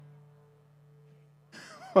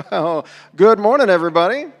Well, good morning,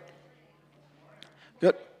 everybody.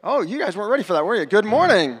 Good. Oh, you guys weren't ready for that, were you? Good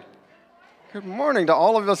morning. Good morning to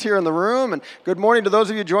all of us here in the room, and good morning to those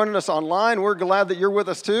of you joining us online. We're glad that you're with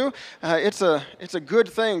us too. It's a good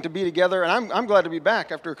thing to be together, and I'm glad to be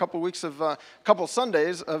back after a couple weeks of couple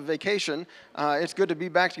Sundays of vacation. It's good to be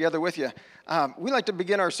back together with you. We like to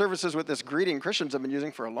begin our services with this greeting Christians have been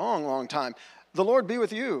using for a long, long time. The Lord be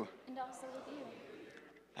with you. And also with you.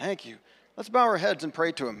 Thank you. Let's bow our heads and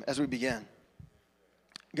pray to Him as we begin.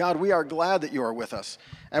 God, we are glad that you are with us,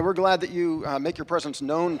 and we're glad that you make your presence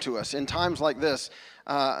known to us in times like this,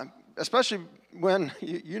 especially when,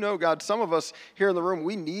 you know, God, some of us here in the room,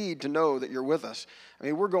 we need to know that you're with us. I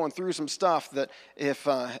mean, we're going through some stuff that if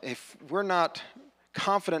we're not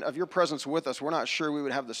confident of your presence with us, we're not sure we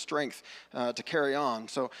would have the strength to carry on.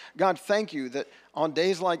 So, God, thank you that on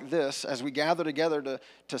days like this, as we gather together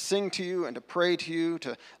to sing to you and to pray to you,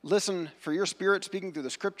 to listen for your Spirit speaking through the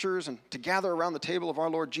Scriptures and to gather around the table of our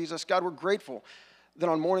Lord Jesus, God, we're grateful that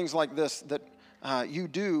on mornings like this that you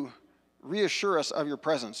do reassure us of your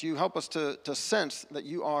presence. You help us to sense that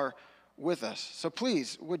you are with us. So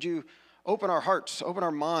please, would you open our hearts, open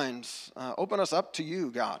our minds, open us up to you,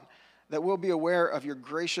 God, that we'll be aware of your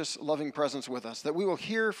gracious, loving presence with us, that we will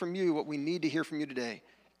hear from you what we need to hear from you today,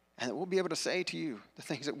 and that we'll be able to say to you the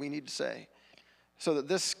things that we need to say, so that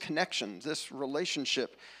this connection, this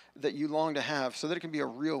relationship that you long to have, so that it can be a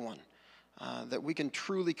real one, that we can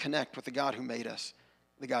truly connect with the God who made us,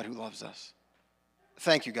 the God who loves us.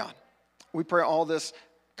 Thank you, God. We pray all this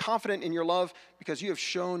confident in your love because you have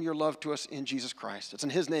shown your love to us in Jesus Christ. It's in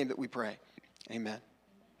his name that we pray. Amen.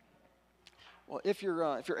 Well, if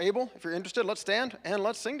you're able, if you're interested, let's stand and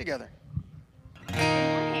let's sing together. Good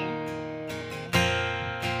morning.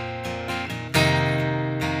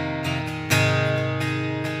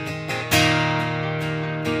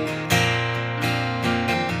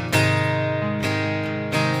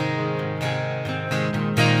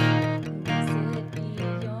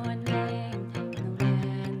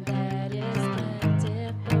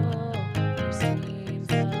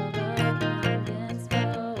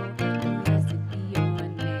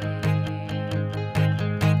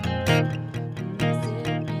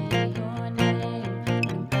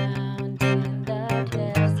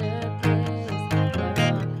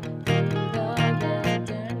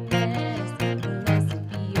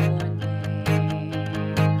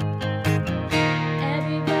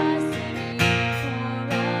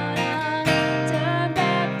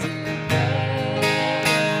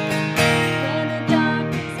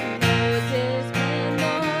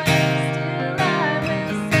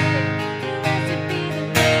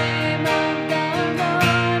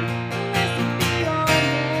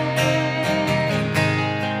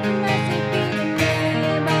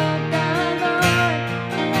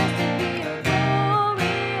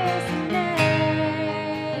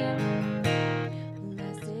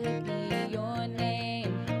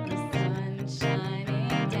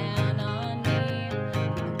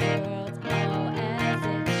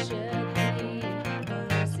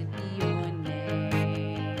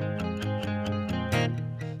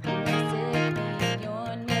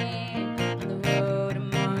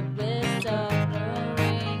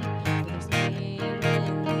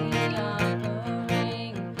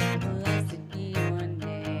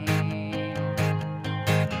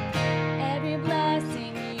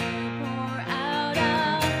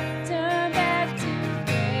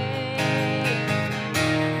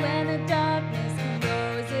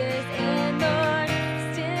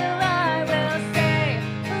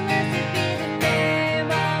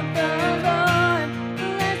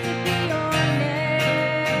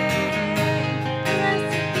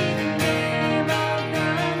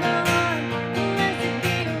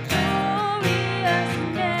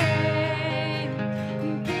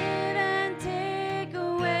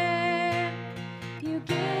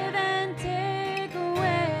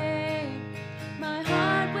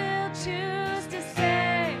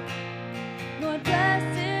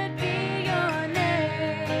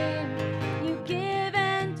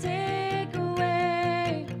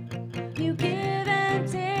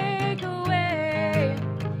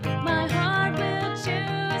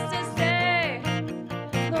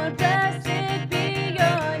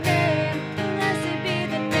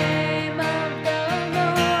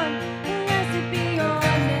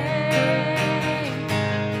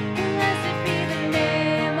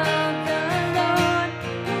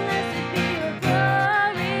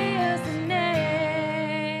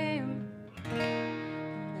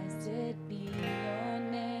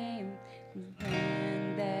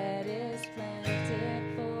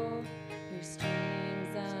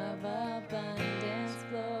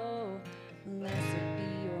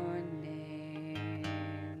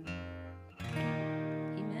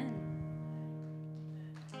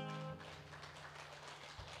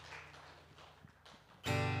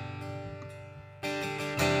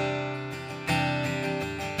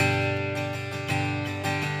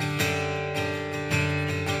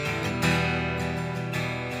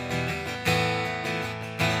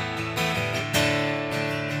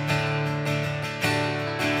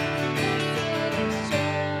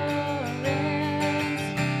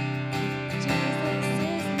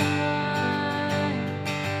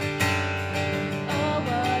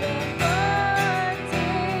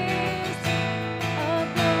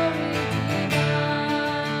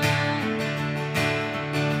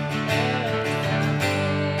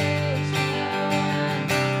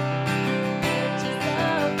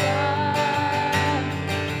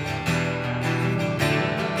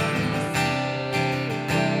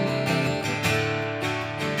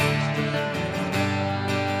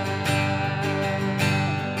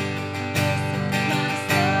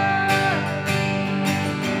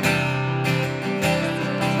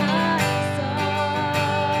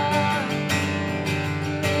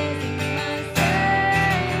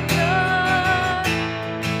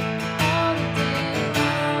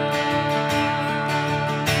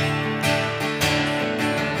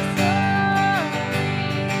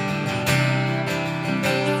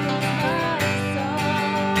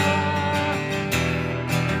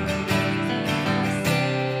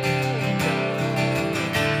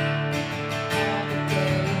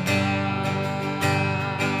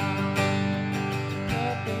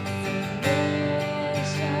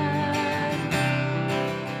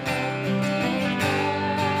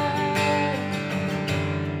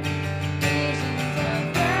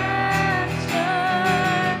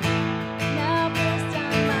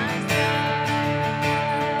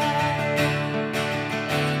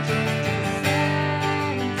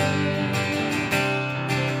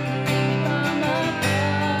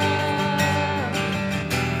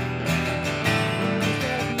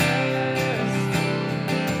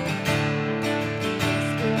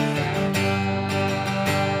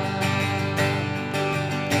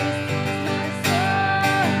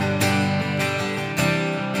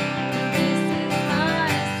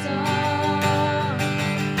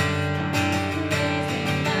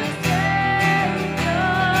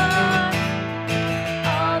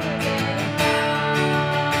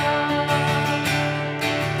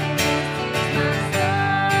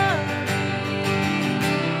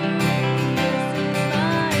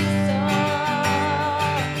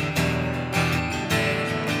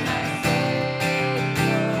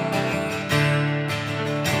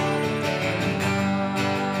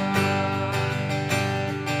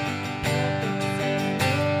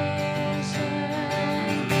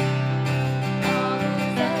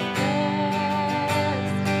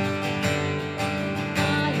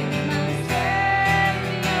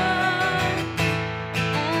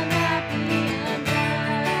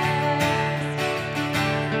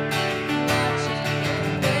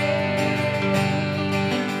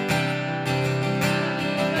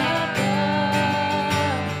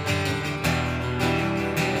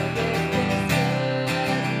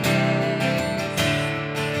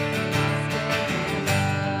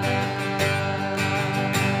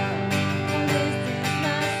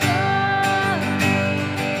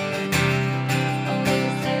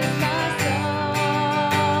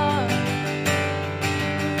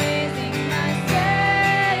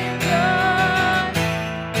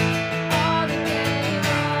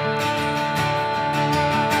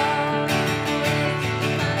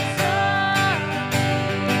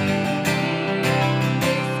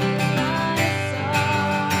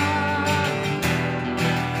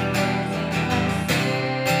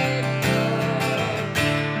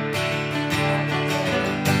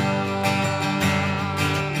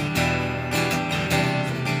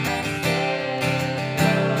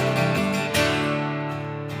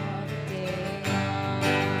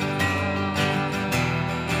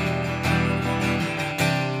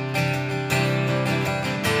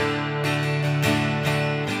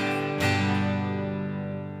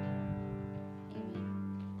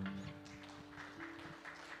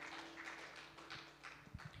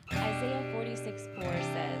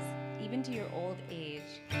 even to your old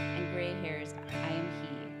age and gray hairs, I am He.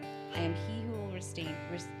 I am He who will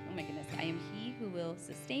I am He who will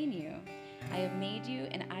sustain you. I have made you,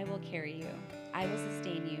 and I will carry you. I will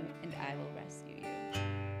sustain you, and I will rescue you.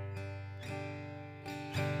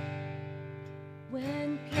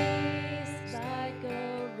 When peace like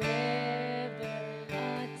a river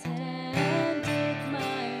attendeth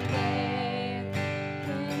my way,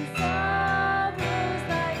 when sorrows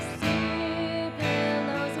like sea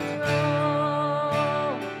billows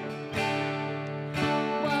roll,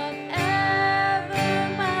 whatever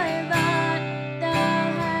my lot thou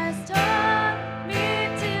hast taught me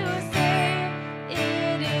to say,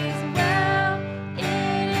 it is well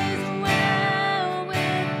with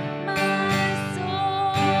my soul.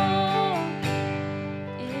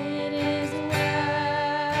 It is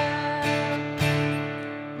well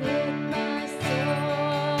with my soul.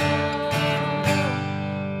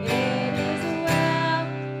 It is well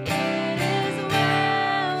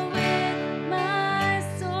with my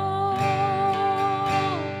soul.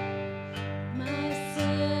 My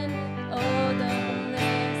sin, oh the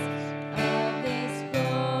bliss of this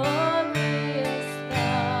glorious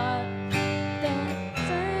thought, that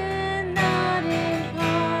sin not in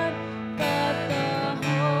part but the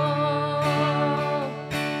whole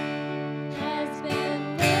has been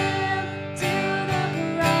nailed to the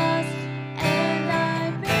cross, and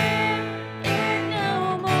I bear it no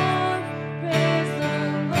more. Praise the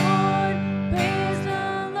Lord,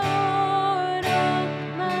 oh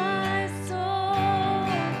my soul.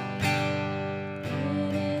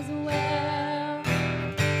 It is well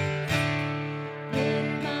with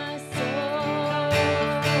my soul.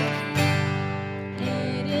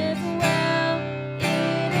 It is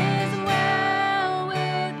well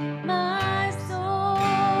with my soul.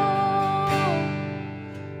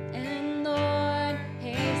 And Lord,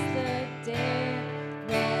 haste the day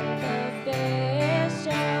when the veil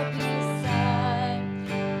shall be signed,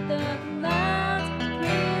 the clouds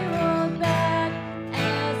be rolled back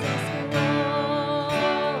as a scroll.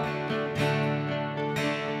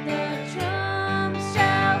 The trump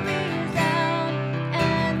shall resound,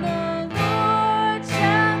 and the Lord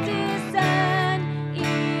shall descend.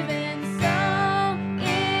 Even so,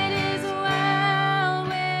 it is well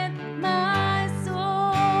with my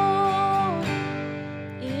soul.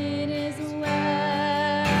 It is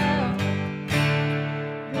well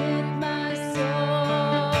with my soul.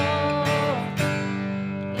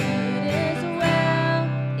 It is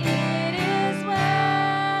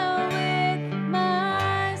well with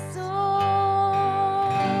my soul.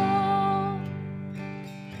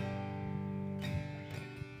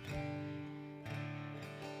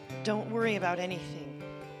 Don't worry about anything.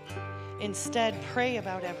 Instead, pray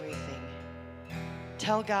about everything.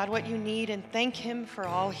 Tell God what you need and thank Him for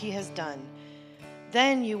all He has done.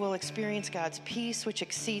 Then you will experience God's peace, which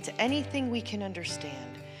exceeds anything we can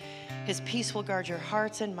understand. His peace will guard your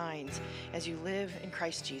hearts and minds as you live in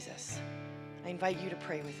Christ Jesus. I invite you to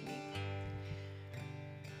pray with me.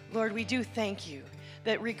 Lord, we do thank you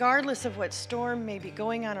that regardless of what storm may be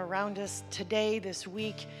going on around us today, this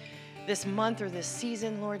week, this month, or this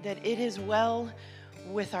season, Lord, that it is well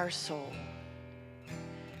with our soul.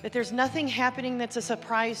 That there's nothing happening that's a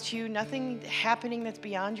surprise to you, nothing happening that's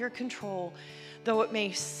beyond your control. Though it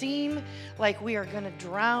may seem like we are going to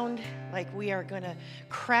drown, like we are going to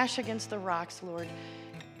crash against the rocks, Lord,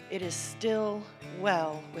 it is still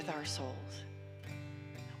well with our souls.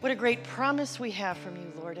 What a great promise we have from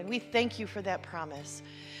you, Lord, and we thank you for that promise,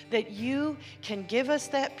 that you can give us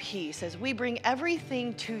that peace as we bring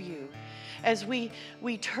everything to you, as we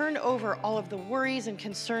turn over all of the worries and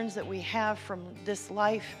concerns that we have from this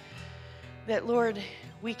life, that, Lord,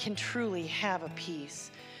 we can truly have a peace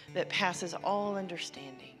that passes all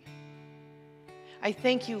understanding. I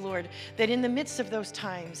thank you, Lord, that in the midst of those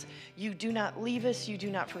times, you do not leave us, you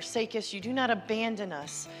do not forsake us, you do not abandon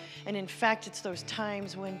us. And in fact, it's those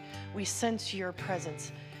times when we sense your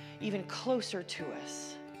presence even closer to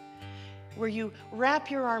us, where you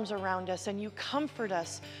wrap your arms around us and you comfort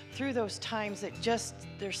us through those times that just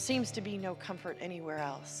there seems to be no comfort anywhere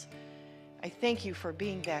else. I thank you for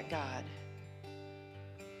being that God.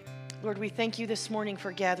 Lord, we thank you this morning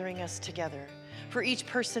for gathering us together. For each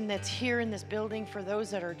person that's here in this building, for those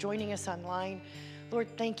that are joining us online,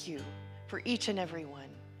 Lord, thank you for each and every one.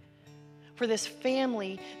 For this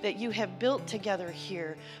family that you have built together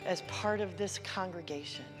here as part of this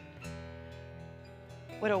congregation.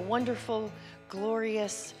 What a wonderful,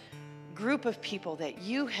 glorious group of people that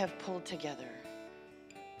you have pulled together.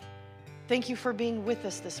 Thank you for being with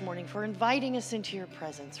us this morning, for inviting us into your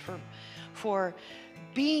presence, for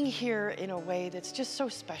being here in a way that's just so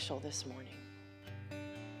special this morning.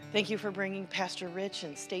 Thank you for bringing Pastor Rich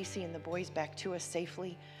and Stacy and the boys back to us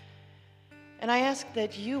safely. And I ask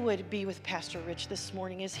that you would be with Pastor Rich this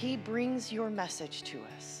morning as he brings your message to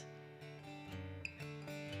us.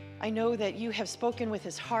 I know that you have spoken with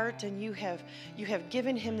his heart and you have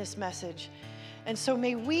given him this message. And so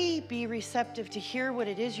may we be receptive to hear what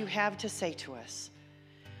it is you have to say to us,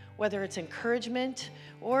 whether it's encouragement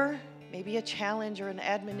or maybe a challenge or an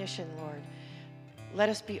admonition, Lord. Let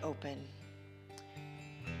us be open.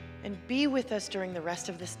 And be with us during the rest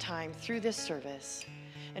of this time through this service.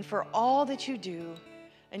 And for all that you do,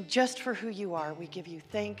 and just for who you are, we give you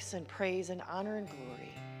thanks and praise and honor and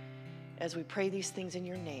glory as we pray these things in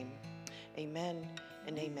your name. Amen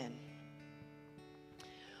and amen.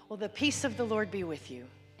 Well, the peace of the Lord be with you.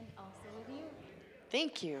 And also with you.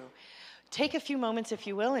 Thank you. Take a few moments, if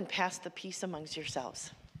you will, and pass the peace amongst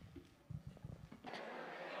yourselves.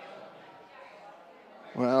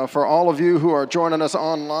 Well, for all of you who are joining us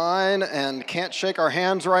online and can't shake our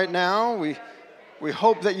hands right now, we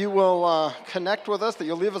hope that you will connect with us, that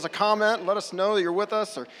you'll leave us a comment, let us know that you're with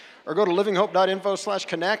us, or go to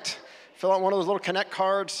livinghope.info/connect, fill out one of those little connect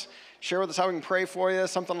cards, share with us how we can pray for you,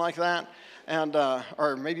 something like that, and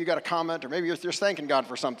or maybe you got a comment, or maybe you're just thanking God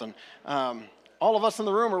for something. All of us in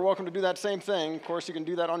the room are welcome to do that same thing. Of course, you can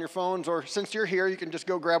do that on your phones, or since you're here, you can just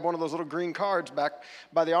go grab one of those little green cards back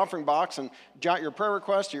by the offering box and jot your prayer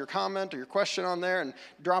request or your comment or your question on there and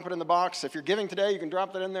drop it in the box. If you're giving today, you can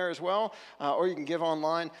drop that in there as well, or you can give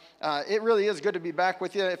online. It really is good to be back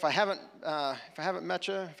with you. If I haven't met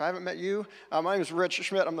you, if I haven't met you, my name is Rich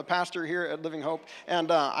Schmidt. I'm the pastor here at Living Hope,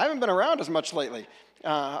 and I haven't been around as much lately.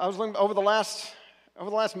 I was looking over the last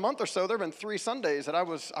month or so, there have been 3 Sundays that I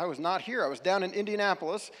was not here. I was down in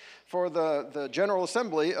Indianapolis for the General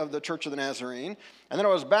Assembly of the Church of the Nazarene, and then I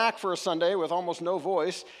was back for a Sunday with almost no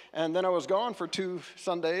voice, and then I was gone for 2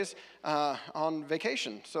 Sundays on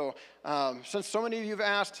vacation. So since so many of you have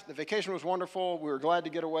asked, the vacation was wonderful. We were glad to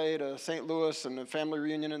get away to St. Louis and a family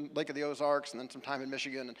reunion in Lake of the Ozarks, and then some time in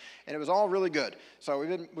Michigan, and it was all really good. So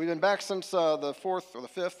we've been back since the 4th or the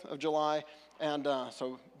 5th of July. And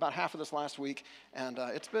so about half of this last week, and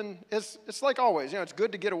it's like always, it's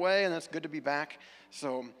good to get away, and it's good to be back.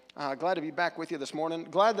 So glad to be back with you this morning.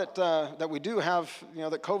 Glad that we do have,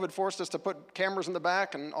 that COVID forced us to put cameras in the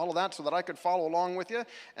back and all of that, so that I could follow along with you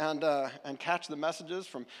and catch the messages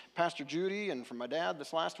from Pastor Judy and from my dad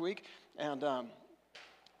this last week. And I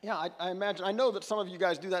know that some of you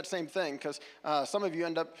guys do that same thing, because some of you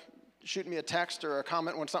end up shooting me a text or a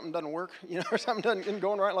comment when something doesn't work, or something isn't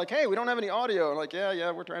going right, like, hey, we don't have any audio. Like, yeah,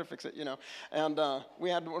 we're trying to fix it, And we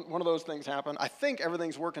had one of those things happen. I think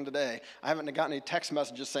everything's working today. I haven't gotten any text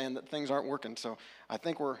messages saying that things aren't working, so I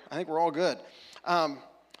think we're all good.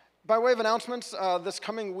 By way of announcements, this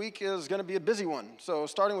coming week is going to be a busy one. So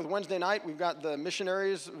starting with Wednesday night, we've got the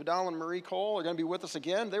missionaries, Vidal and Marie Cole, are going to be with us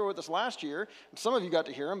again. They were with us last year. And some of you got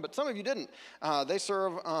to hear them, but some of you didn't. They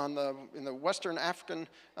serve in the Western African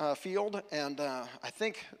field. And I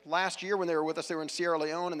think last year when they were with us, they were in Sierra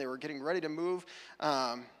Leone, and they were getting ready to move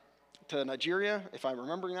to Nigeria, if I'm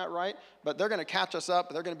remembering that right. But they're going to catch us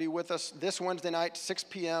up. They're going to be with us this Wednesday night, 6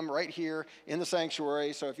 p.m. right here in the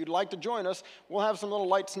sanctuary. So if you'd like to join us, we'll have some little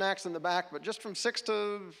light snacks in the back, but just from 6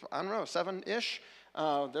 to, 7-ish.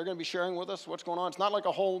 They're going to be sharing with us what's going on. It's not like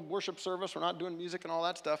a whole worship service. We're not doing music and all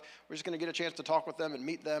that stuff. We're just going to get a chance to talk with them and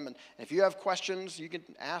meet them. And if you have questions, you can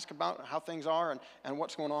ask about how things are and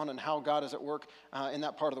what's going on and how God is at work in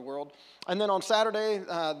that part of the world. And then on Saturday,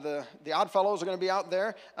 the Odd Fellows are going to be out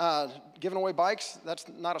there giving away bikes. That's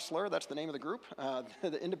not a slur. That's the name of the group,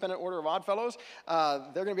 the Independent Order of Odd Fellows.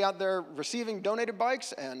 They're going to be out there receiving donated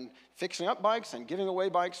bikes and fixing up bikes and giving away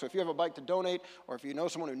bikes. So if you have a bike to donate, or if you know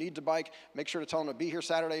someone who needs a bike, make sure to tell them to be here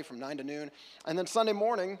Saturday from 9 to noon. And then Sunday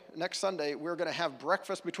morning, next Sunday, we're going to have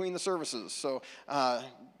breakfast between the services. So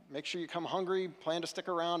make sure you come hungry, plan to stick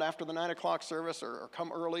around after the 9 o'clock service, or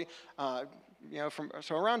come early.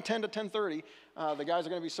 So around 10 to 10:30, the guys are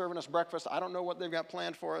going to be serving us breakfast. I don't know what they've got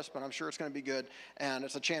planned for us, but I'm sure it's going to be good. And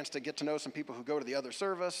it's a chance to get to know some people who go to the other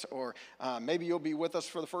service, or maybe you'll be with us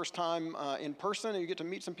for the first time in person, and you get to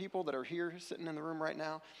meet some people that are here sitting in the room right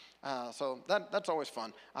now. So that's always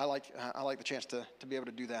fun. I like the chance to be able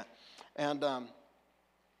to do that. And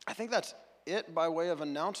I think that's it by way of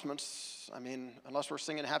announcements. I mean, unless we're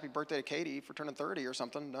singing happy birthday to Katie for turning 30 or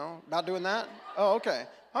something. No, not doing that? Oh, okay.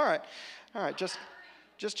 All right, just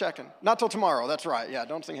checking. Not till tomorrow, that's right. Yeah,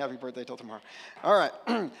 don't sing happy birthday till tomorrow. All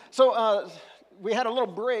right, so we had a little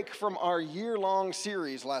break from our year-long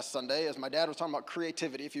series last Sunday as my dad was talking about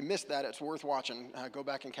creativity. If you missed that, it's worth watching. Go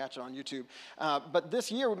back and catch it on YouTube. But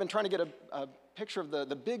this year, we've been trying to get a picture of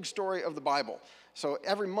the big story of the Bible. So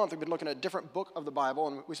every month we've been looking at a different book of the Bible,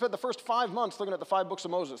 and we spent the first 5 months looking at the 5 books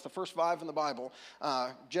of Moses, the first 5 in the Bible,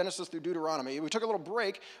 Genesis through Deuteronomy. We took a little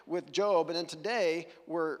break with Job, and then today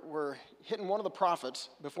we're hitting one of the prophets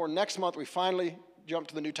before next month we finally jump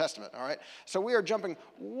to the New Testament, all right? So we are jumping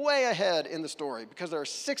way ahead in the story because there are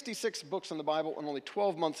 66 books in the Bible and only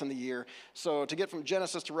 12 months in the year. So to get from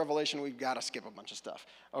Genesis to Revelation, we've got to skip a bunch of stuff,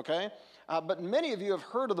 okay? But many of you have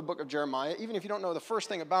heard of the book of Jeremiah, even if you don't know the first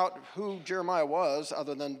thing about who Jeremiah was,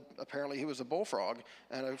 other than apparently he was a bullfrog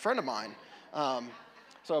and a friend of mine.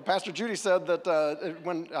 So Pastor Judy said that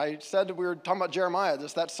when I said that we were talking about Jeremiah,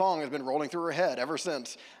 that song has been rolling through her head ever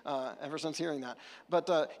since hearing that.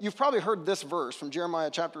 But you've probably heard this verse from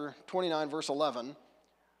Jeremiah chapter 29, verse 11,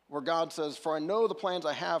 where God says, "For I know the plans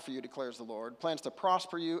I have for you, declares the Lord, plans to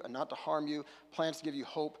prosper you and not to harm you, plans to give you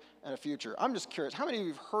hope and a future." I'm just curious, how many of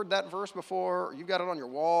you have heard that verse before? Or you've got it on your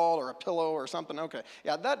wall or a pillow or something? Okay.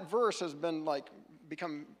 Yeah, that verse has been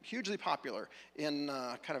become hugely popular in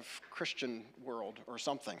kind of Christian world or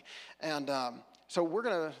something. And so we're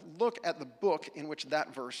going to look at the book in which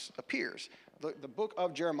that verse appears, the book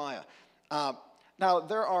of Jeremiah. Now,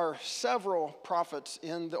 there are several prophets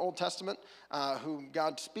in the Old Testament who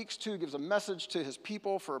God speaks to, gives a message to his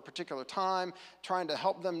people for a particular time, trying to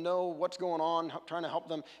help them know what's going on, trying to help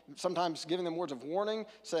them, sometimes giving them words of warning,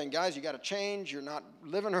 saying, guys, you got to change, you're not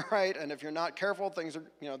living right, and if you're not careful, things are,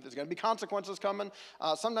 there's going to be consequences coming.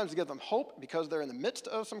 Sometimes to give them hope because they're in the midst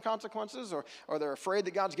of some consequences or they're afraid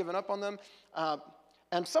that God's given up on them.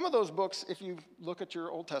 And some of those books, if you look at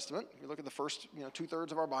your Old Testament, you look at the first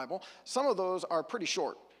 2/3 of our Bible, some of those are pretty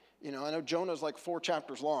short. I know Jonah's like 4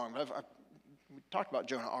 chapters long. We talked about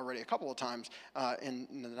Jonah already a couple of times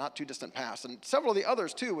in the not too distant past. And several of the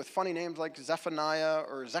others too with funny names like Zephaniah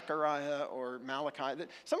or Zechariah or Malachi.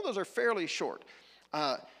 Some of those are fairly short.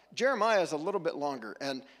 Jeremiah is a little bit longer.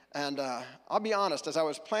 And I'll be honest, as I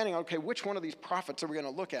was planning, okay, which one of these prophets are we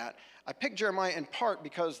going to look at? I picked Jeremiah in part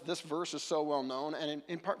because this verse is so well known, and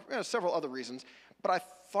in part, several other reasons. But I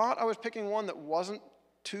thought I was picking one that wasn't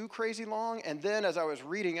too crazy long, and then as I was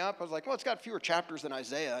reading up, I was like, well, it's got fewer chapters than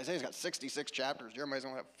Isaiah. Isaiah's got 66 chapters. Jeremiah's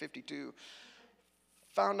only got 52.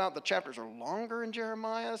 Found out the chapters are longer in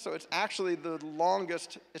Jeremiah, so it's actually the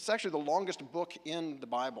longest book in the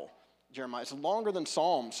Bible. Jeremiah. It's longer than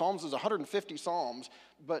Psalms. Psalms is 150 Psalms,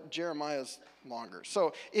 but Jeremiah's longer.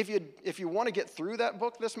 So if you want to get through that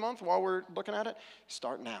book this month while we're looking at it,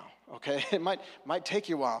 start now, okay? It might take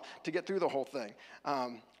you a while to get through the whole thing.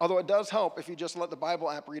 Although it does help if you just let the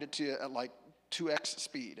Bible app read it to you at like 2x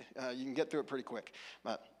speed. You can get through it pretty quick.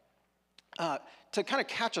 But to kind of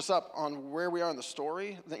catch us up on where we are in the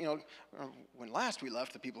story, when last we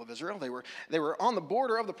left the people of Israel, they were on the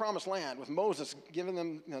border of the promised land with Moses giving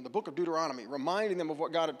them the book of Deuteronomy, reminding them of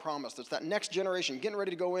what God had promised. It's that next generation getting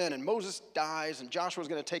ready to go in, and Moses dies, and Joshua's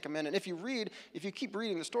going to take them in. And if you keep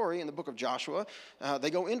reading the story in the book of Joshua,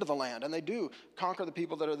 they go into the land, and they do conquer the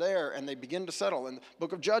people that are there, and they begin to settle. In the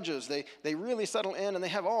book of Judges, they really settle in, and they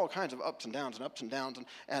have all kinds of ups and downs,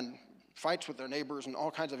 and fights with their neighbors and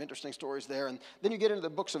all kinds of interesting stories there. And then you get into the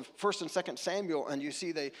books of 1st and 2nd Samuel, and you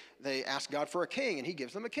see they ask God for a king, and he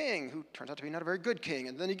gives them a king who turns out to be not a very good king.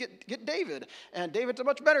 And then you get David, and David's a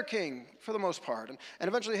much better king for the most part. And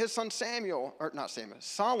eventually his son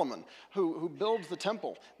Solomon, who builds the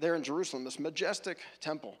temple there in Jerusalem, this majestic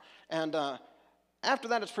temple. And after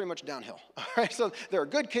that, it's pretty much downhill. All right? So there are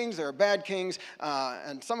good kings, there are bad kings,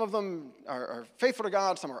 and some of them are faithful to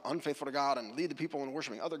God, some are unfaithful to God and lead the people in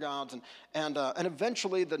worshiping other gods. And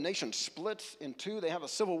eventually the nation splits in two. They have a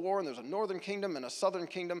civil war, and there's a northern kingdom and a southern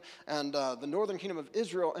kingdom. And the northern kingdom of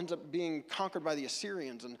Israel ends up being conquered by the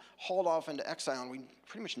Assyrians and hauled off into exile, and we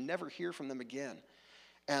pretty much never hear from them again.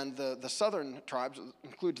 And the southern tribes,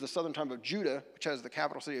 includes the southern tribe of Judah, which has the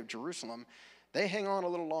capital city of Jerusalem, they hang on a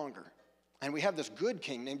little longer. And we have this good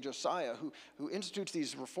king named Josiah who institutes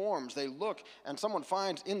these reforms. They look, and someone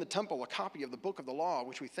finds in the temple a copy of the book of the law,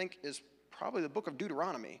 which we think is probably the book of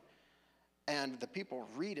Deuteronomy. And the people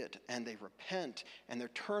read it, and they repent, and they're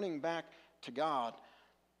turning back to God.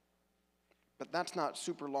 But that's not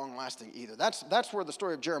super long-lasting either. That's where the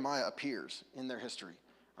story of Jeremiah appears in their history.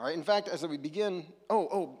 All right. In fact, as we begin,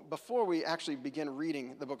 before we actually begin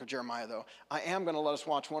reading the book of Jeremiah, though, I am going to let us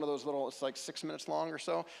watch one of those little, it's like 6 minutes long or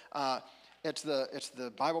so. It's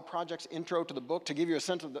the Bible Project's intro to the book to give you a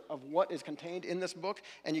sense of what is contained in this book.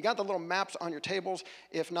 And you got the little maps on your tables.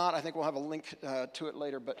 If not, I think we'll have a link to it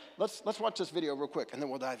later. But let's watch this video real quick, and then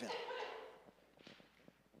we'll dive in.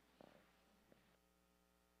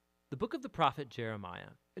 The book of the prophet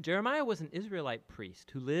Jeremiah Jeremiah was an Israelite priest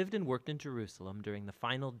who lived and worked in Jerusalem during the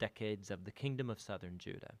final decades of the kingdom of southern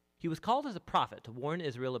Judah. He was called as a prophet to warn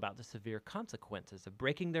Israel about the severe consequences of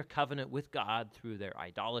breaking their covenant with God through their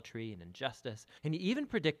idolatry and injustice, and he even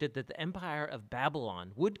predicted that the empire of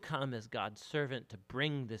Babylon would come as God's servant to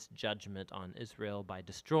bring this judgment on Israel by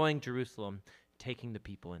destroying Jerusalem, taking the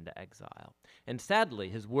people into exile. And sadly,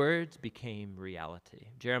 his words became reality.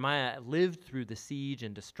 Jeremiah lived through the siege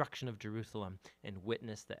and destruction of Jerusalem and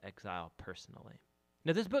witnessed the exile personally.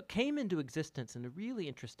 Now, this book came into existence in a really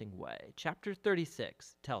interesting way. Chapter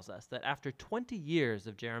 36 tells us that after 20 years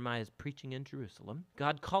of Jeremiah's preaching in Jerusalem,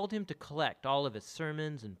 God called him to collect all of his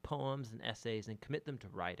sermons and poems and essays and commit them to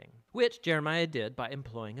writing, which Jeremiah did by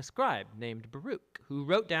employing a scribe named Baruch, who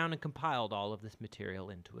wrote down and compiled all of this material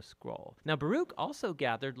into a scroll. Now, Baruch also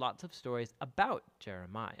gathered lots of stories about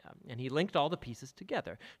Jeremiah, and he linked all the pieces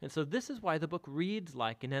together. And so this is why the book reads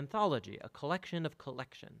like an anthology, a collection of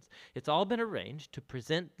collections. It's all been arranged to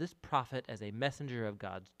present this prophet as a messenger of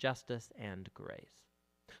God's justice and grace.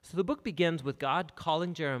 So the book begins with God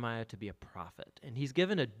calling Jeremiah to be a prophet, and he's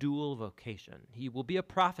given a dual vocation. He will be a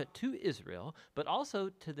prophet to Israel, but also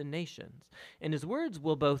to the nations. And his words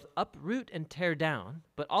will both uproot and tear down,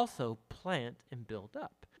 but also plant and build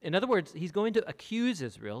up. In other words, he's going to accuse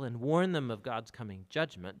Israel and warn them of God's coming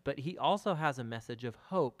judgment, but he also has a message of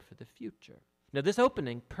hope for the future. Now, this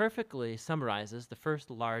opening perfectly summarizes the first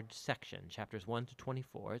large section, chapters 1 to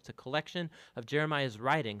 24. It's a collection of Jeremiah's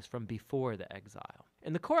writings from before the exile.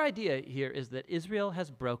 And the core idea here is that Israel has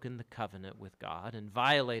broken the covenant with God and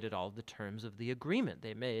violated all the terms of the agreement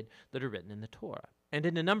they made that are written in the Torah. And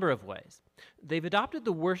in a number of ways. They've adopted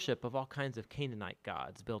the worship of all kinds of Canaanite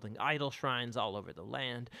gods, building idol shrines all over the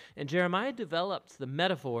land. And Jeremiah develops the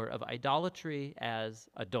metaphor of idolatry as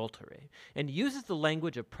adultery, and uses the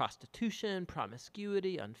language of prostitution,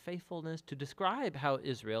 promiscuity, unfaithfulness to describe how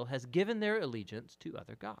Israel has given their allegiance to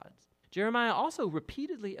other gods. Jeremiah also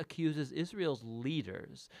repeatedly accuses Israel's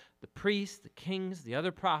leaders. The priests, the kings, the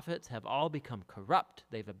other prophets have all become corrupt.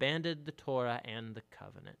 They've abandoned the Torah and the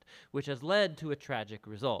covenant, which has led to a tragic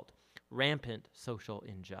result: rampant social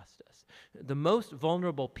injustice. The most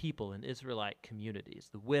vulnerable people in Israelite communities,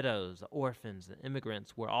 the widows, the orphans, the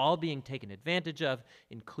immigrants, were all being taken advantage of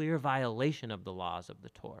in clear violation of the laws of the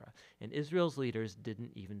Torah, and Israel's leaders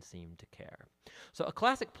didn't even seem to care. So a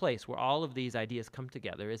classic place where all of these ideas come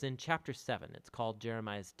together is in chapter 7. It's called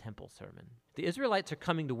Jeremiah's Temple Sermon. The Israelites are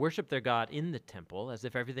coming to worship their God in the temple as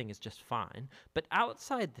if everything is just fine, but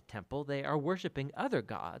outside the temple they are worshiping other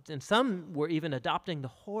gods, and some were even adopting the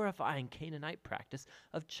horrifying Canaanite practice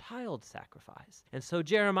of child sacrifice. And so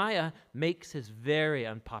Jeremiah makes his very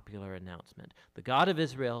unpopular announcement. The God of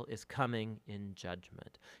Israel is coming in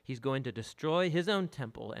judgment. He's going to destroy his own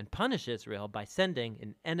temple and punish Israel by sending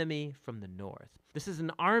an enemy from the north. This is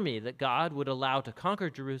an army that God would allow to conquer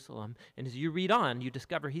Jerusalem, and as you read on, you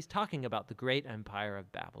discover he's talking about the great empire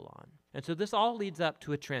of Babylon. And so this all leads up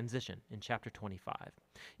to a transition in chapter 25.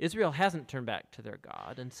 Israel hasn't turned back to their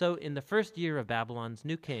God, and so in the first year of Babylon's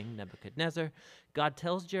new king, Nebuchadnezzar, God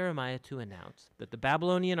tells Jeremiah to announce that the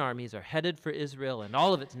Babylonian armies are headed for Israel and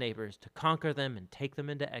all of its neighbors to conquer them and take them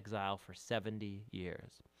into exile for 70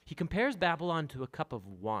 years. He compares Babylon to a cup of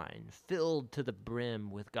wine filled to the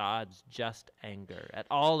brim with God's just anger at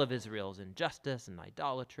all of Israel's injustice and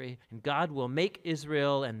idolatry, and God will make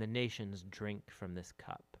Israel and the nations drink from this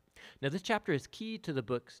cup. Now, this chapter is key to the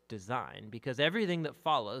book's design because everything that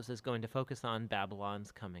follows is going to focus on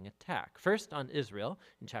Babylon's coming attack. First on Israel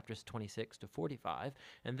in chapters 26 to 45,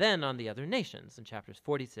 and then on the other nations in chapters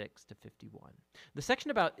 46 to 51. The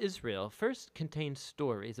section about Israel first contains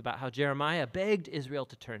stories about how Jeremiah begged Israel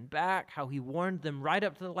to turn back, how he warned them right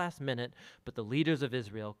up to the last minute, but the leaders of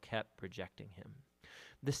Israel kept rejecting him.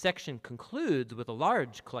 This section concludes with a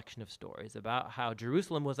large collection of stories about how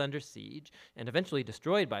Jerusalem was under siege and eventually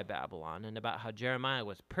destroyed by Babylon, and about how Jeremiah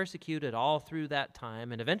was persecuted all through that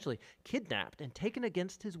time and eventually kidnapped and taken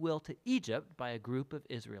against his will to Egypt by a group of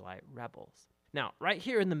Israelite rebels. Now, right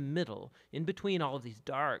here in the middle, in between all of these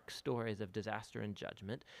dark stories of disaster and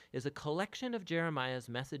judgment, is a collection of Jeremiah's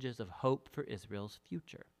messages of hope for Israel's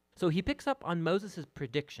future. So he picks up on Moses'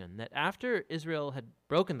 prediction that after Israel had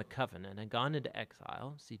broken the covenant and gone into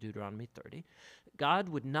exile, see Deuteronomy 30, God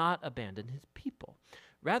would not abandon his people.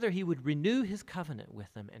 Rather, he would renew his covenant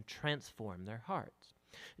with them and transform their hearts.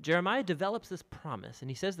 Jeremiah develops this promise,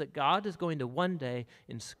 and he says that God is going to one day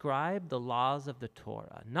inscribe the laws of the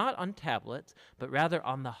Torah, not on tablets, but rather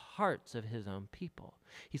on the hearts of his own people.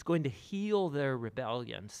 He's going to heal their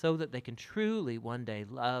rebellion so that they can truly one day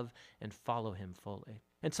love and follow him fully.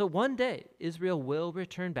 And so one day, Israel will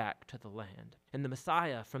return back to the land. And the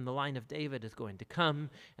Messiah from the line of David is going to come,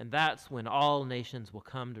 and that's when all nations will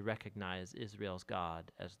come to recognize Israel's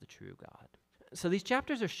God as the true God. So these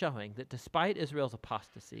chapters are showing that despite Israel's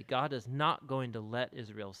apostasy, God is not going to let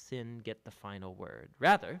Israel's sin get the final word.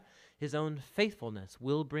 Rather, his own faithfulness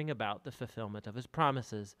will bring about the fulfillment of his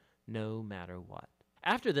promises, no matter what.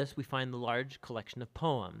 After this, we find the large collection of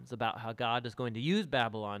poems about how God is going to use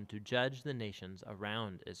Babylon to judge the nations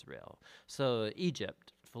around Israel. So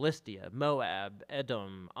Egypt, Philistia, Moab,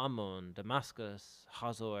 Edom, Ammon, Damascus,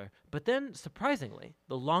 Hazor. But then, surprisingly,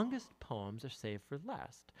 the longest poems are saved for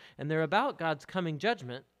last, and they're about God's coming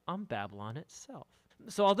judgment on Babylon itself.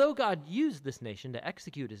 So although God used this nation to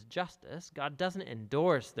execute his justice, God doesn't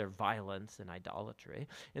endorse their violence and idolatry.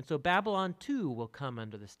 And so Babylon too will come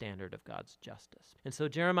under the standard of God's justice. And so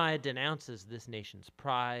Jeremiah denounces this nation's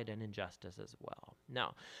pride and injustice as well.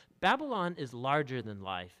 Now, Babylon is larger than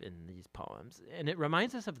life in these poems, and it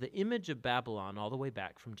reminds us of the image of Babylon all the way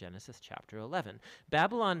back from Genesis chapter 11.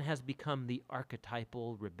 Babylon has become the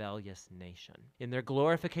archetypal rebellious nation. In their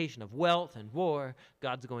glorification of wealth and war,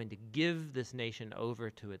 God's going to give this nation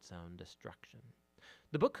over to its own destruction.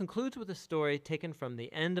 The book concludes with a story taken from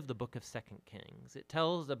the end of the book of 2 Kings. It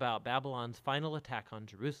tells about Babylon's final attack on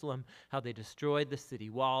Jerusalem, how they destroyed the city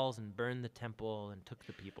walls and burned the temple and took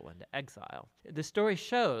the people into exile. The story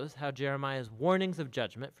shows how Jeremiah's warnings of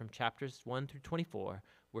judgment from chapters 1 through 24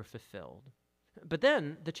 were fulfilled. But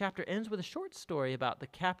then the chapter ends with a short story about the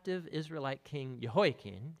captive Israelite king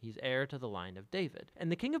Jehoiakim. He's heir to the line of David. And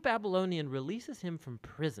the king of Babylonian releases him from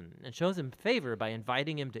prison and shows him favor by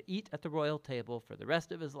inviting him to eat at the royal table for the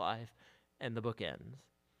rest of his life, and the book ends.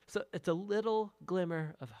 So it's a little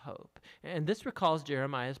glimmer of hope. And this recalls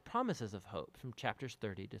Jeremiah's promises of hope from chapters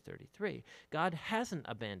 30 to 33. God hasn't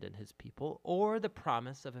abandoned his people or the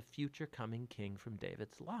promise of a future coming king from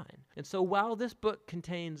David's line. And so while this book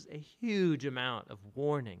contains a huge amount of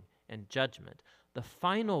warning and judgment, the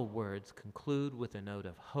final words conclude with a note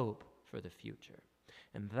of hope for the future.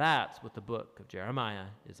 And that's what the book of Jeremiah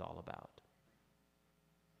is all about.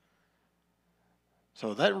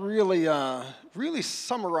 So that really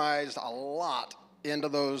summarized a lot into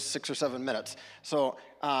those 6 or 7 minutes. So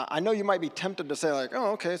I know you might be tempted to say like,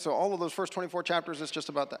 oh, okay, so all of those first 24 chapters is just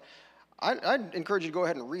about that. I'd encourage you to go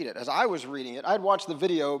ahead and read it. As I was reading it, I'd watched the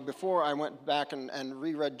video before I went back and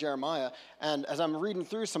reread Jeremiah, and as I'm reading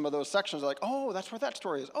through some of those sections, like, oh, that's where that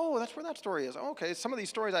story is. Oh, that's where that story is. Okay, some of these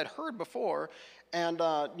stories I'd heard before, and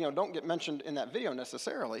don't get mentioned in that video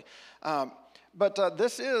necessarily. But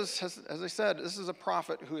this is, as I said, this is a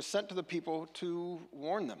prophet who is sent to the people to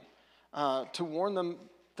warn them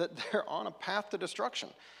that they're on a path to destruction.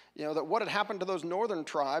 That what had happened to those northern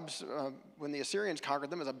tribes when the Assyrians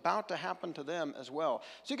conquered them is about to happen to them as well.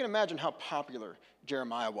 So you can imagine how popular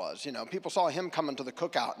Jeremiah was. People saw him coming to the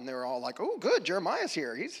cookout, and they were all like, oh, good, Jeremiah's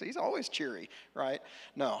here. He's always cheery, right?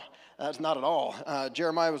 No, that's not at all.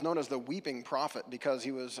 Jeremiah was known as the weeping prophet because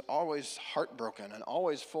he was always heartbroken and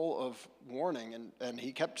always full of warning, and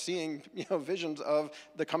he kept seeing visions of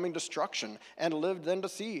the coming destruction and lived then to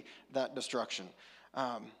see that destruction.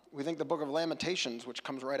 We think the book of Lamentations, which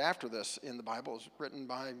comes right after this in the Bible, is written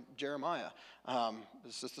by Jeremiah.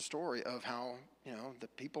 This is the story of how,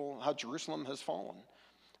 how Jerusalem has fallen.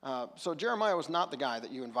 So Jeremiah was not the guy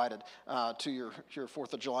that you invited to your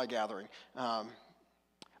 4th of July gathering.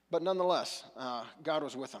 But nonetheless, God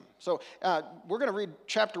was with him. So we're going to read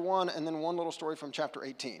chapter 1 and then one little story from chapter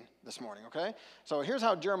 18 this morning, okay? So here's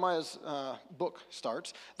how Jeremiah's book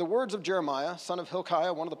starts. The words of Jeremiah, son of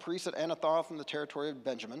Hilkiah, one of the priests at Anathoth in the territory of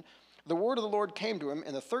Benjamin. The word of the Lord came to him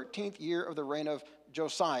in the 13th year of the reign of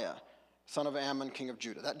Josiah, son of Ammon, king of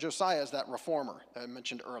Judah. That Josiah is that reformer that I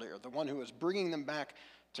mentioned earlier, the one who is bringing them back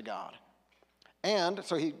to God. And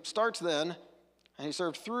so he starts then, and he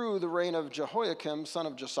served through the reign of Jehoiakim, son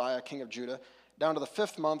of Josiah, king of Judah, down to the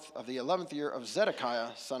 5th month of the 11th year of Zedekiah,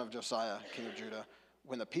 son of Josiah, king of Judah,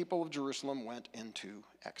 when the people of Jerusalem went into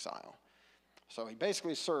exile. So he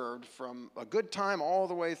basically served from a good time all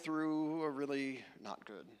the way through a really not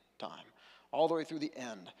good time, all the way through the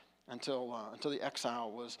end until the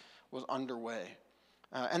exile was underway.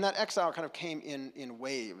 And that exile kind of came in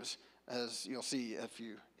waves, as you'll see if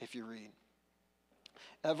you read.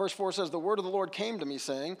 Verse 4 says, the word of the Lord came to me,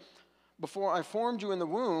 saying, before I formed you in the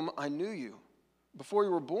womb, I knew you. Before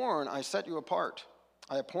you were born, I set you apart.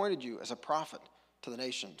 I appointed you as a prophet to the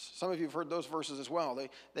nations. Some of you have heard those verses as well.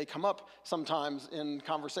 They come up sometimes in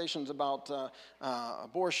conversations about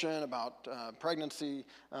abortion, about pregnancy,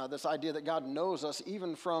 this idea that God knows us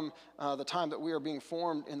even from the time that we are being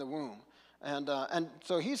formed in the womb. And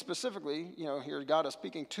so he specifically, here God is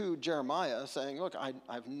speaking to Jeremiah, saying, look,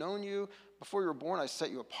 I've known you before you were born. I set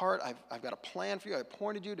you apart. I've got a plan for you. I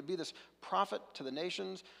appointed you to be this prophet to the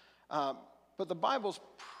nations. But the Bible's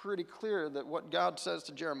pretty clear that what God says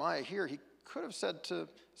to Jeremiah here, he could have said to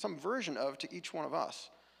some version of to each one of us.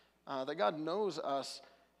 That God knows us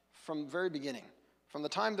from the very beginning. From the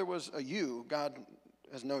time there was a you, God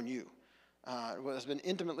has known you. Has been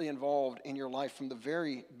intimately involved in your life from the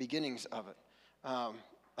very beginnings of it.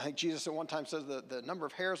 I think Jesus at one time says the number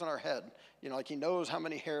of hairs on our head, like he knows how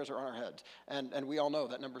many hairs are on our heads. And we all know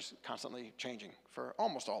that number's constantly changing for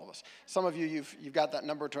almost all of us. Some of you, you've got that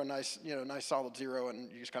number to a nice solid zero, and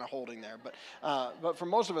you're just kind of holding there. But for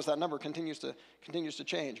most of us, that number continues to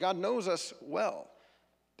change. God knows us well,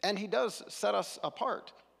 and he does set us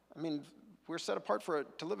apart. I mean, we're set apart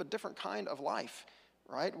to live a different kind of life.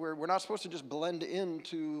 Right? We're not supposed to just blend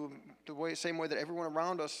into the same way that everyone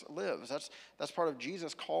around us lives. That's part of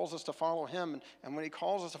Jesus calls us to follow him. And when he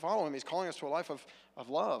calls us to follow him, he's calling us to a life of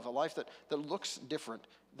love, a life that looks different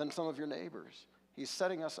than some of your neighbors. He's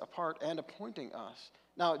setting us apart and appointing us.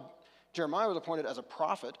 Now, Jeremiah was appointed as a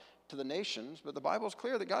prophet to the nations, but the Bible is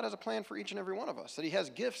clear that God has a plan for each and every one of us, that he has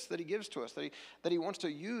gifts that he gives to us, that he wants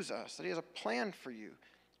to use us, that he has a plan for you,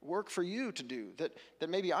 work for you to do that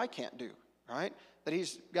maybe I can't do, right? That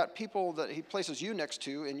he's got people that he places you next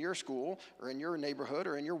to in your school or in your neighborhood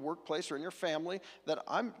or in your workplace or in your family that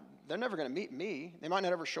they're never going to meet me. They might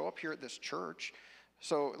not ever show up here at this church.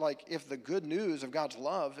 So if the good news of God's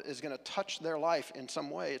love is going to touch their life in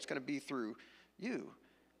some way, it's going to be through you.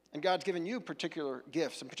 And God's given you particular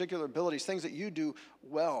gifts and particular abilities, things that you do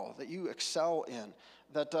well, that you excel in,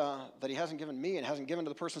 that he hasn't given me and hasn't given to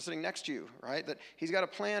the person sitting next to you, right? That he's got a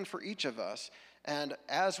plan for each of us. And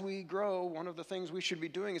as we grow, one of the things we should be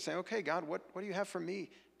doing is saying, okay, God, what do you have for me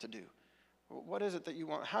to do? What is it that you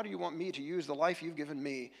want? How do you want me to use the life you've given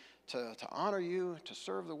me to honor you, to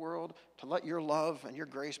serve the world, to let your love and your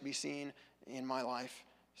grace be seen in my life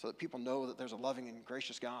so that people know that there's a loving and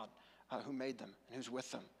gracious God who made them and who's with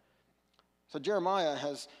them? So Jeremiah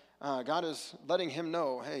God is letting him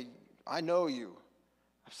know, hey, I know you.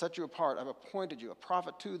 I've set you apart. I've appointed you a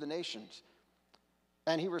prophet to the nations.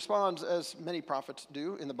 And he responds as many prophets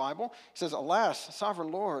do in the Bible. He says, alas,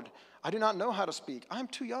 sovereign Lord, I do not know how to speak. I'm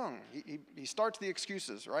too young. He starts the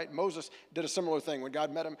excuses, right? Moses did a similar thing when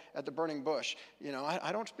God met him at the burning bush.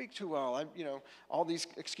 I don't speak too well. All these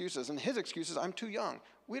excuses. And his excuses, I'm too young.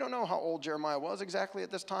 We don't know how old Jeremiah was exactly at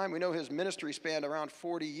this time. We know his ministry spanned around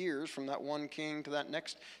 40 years from that one king to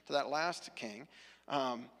that last king.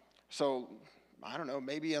 So I don't know,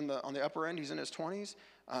 maybe on the upper end he's in his 20s,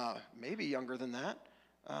 maybe younger than that.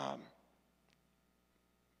 I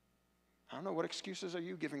don't know, what excuses are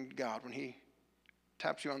you giving God when he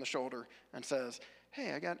taps you on the shoulder and says,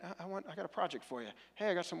 hey, I got a project for you. Hey,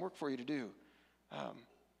 I got some work for you to do.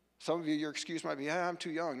 Some of you, your excuse might be, I'm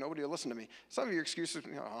too young. Nobody will listen to me. Some of your excuses,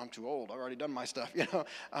 I'm too old. I've already done my stuff.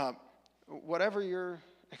 Whatever your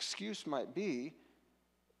excuse might be,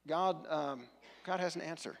 God has an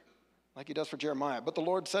answer, like he does for Jeremiah. But the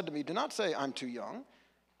Lord said to me, do not say I'm too young.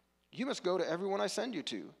 You must go to everyone I send you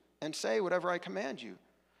to and say whatever I command you.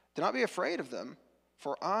 Do not be afraid of them,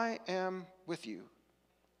 for I am with you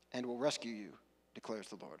and will rescue you, declares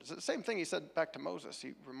the Lord. It's the same thing he said back to Moses.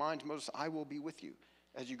 He reminds Moses, I will be with you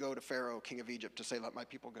as you go to Pharaoh, king of Egypt, to say, let my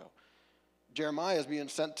people go. Jeremiah is being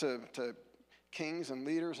sent to kings and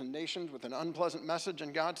leaders and nations with an unpleasant message,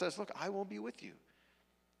 and God says, look, I will be with you.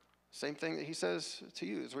 Same thing that he says to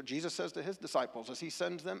you is what Jesus says to his disciples as he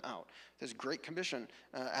sends them out. This great commission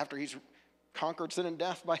after he's conquered sin and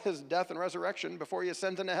death by his death and resurrection, before he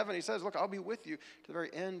ascends into heaven, he says, look, I'll be with you to the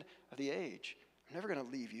very end of the age. I'm never going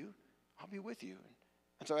to leave you. I'll be with you.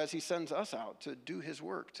 And so as he sends us out to do his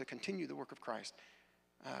work, to continue the work of Christ,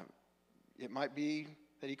 it might be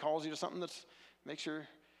that he calls you to something that makes your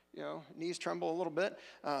knees tremble a little bit,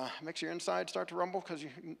 makes your inside start to rumble because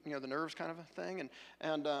the nerves kind of a thing.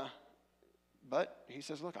 But he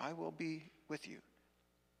says, look, I will be with you.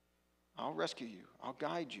 I'll rescue you. I'll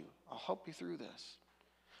guide you. I'll help you through this.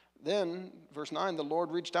 Then, verse 9, the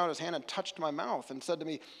Lord reached out his hand and touched my mouth and said to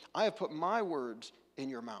me, I have put my words in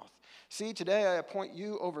your mouth. See, today I appoint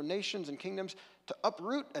you over nations and kingdoms to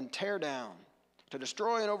uproot and tear down, to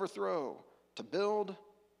destroy and overthrow, to build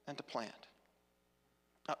and to plant.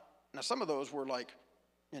 Now some of those were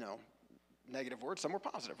negative words. Some were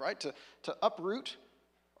positive, right? To uproot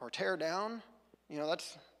or tear down,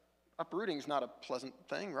 uprooting is not a pleasant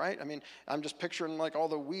thing, right? I mean, I'm just picturing all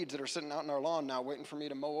the weeds that are sitting out in our lawn now waiting for me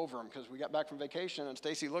to mow over them because we got back from vacation and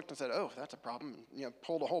Stacy looked and said, oh, that's a problem. And,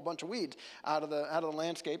 pulled a whole bunch of weeds out of the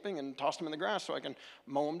landscaping and tossed them in the grass so I can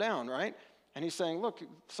mow them down, right? And he's saying, look,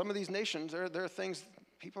 some of these nations, there are things,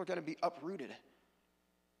 people are going to be uprooted.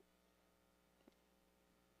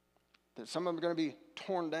 That some of them are going to be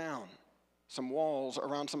torn down. Some walls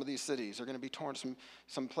around some of these cities are going to be torn,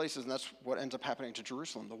 some places, and that's what ends up happening to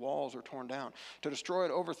Jerusalem. The walls are torn down to destroy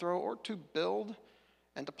and overthrow, or to build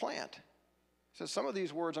and to plant. He says, some of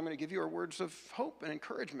these words I'm going to give you are words of hope and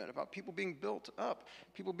encouragement about people being built up,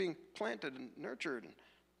 people being planted and nurtured.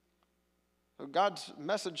 So God's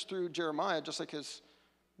message through Jeremiah, just like his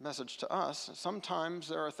message to us, sometimes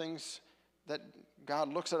there are things that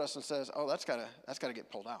God looks at us and says, oh, that's got to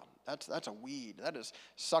get pulled out. That's a weed. That is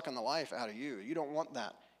sucking the life out of you. You don't want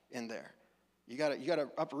that in there. You got to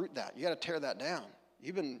uproot that. You got to tear that down.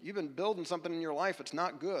 You've been building something in your life that's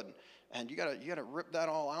not good, and you got to rip that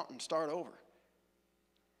all out and start over.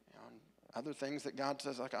 You know, and other things that God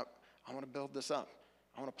says, like, I want to build this up.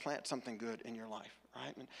 I want to plant something good in your life,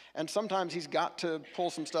 right? And sometimes he's got to pull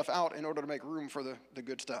some stuff out in order to make room for the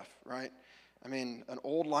good stuff, right? I mean, an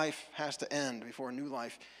old life has to end before a new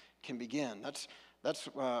life can begin. That's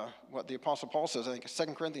what the Apostle Paul says, I think,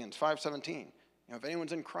 2 Corinthians 5:17. You know, if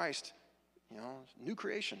anyone's in Christ, you know, new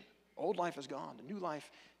creation. Old life is gone. The new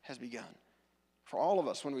life has begun. For all of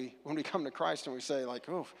us, when we come to Christ and we say, like,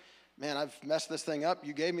 oh, man, I've messed this thing up.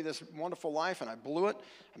 You gave me this wonderful life, and I blew it.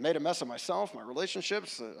 I made a mess of myself, my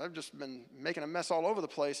relationships. I've just been making a mess all over the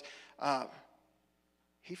place.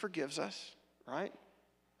 He forgives us, right?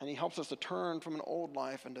 And he helps us to turn from an old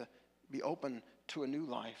life and to be open to a new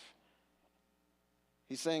life.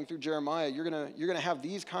 He's saying through Jeremiah, you're gonna have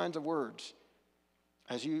these kinds of words.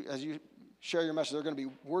 As you share your message, there are going to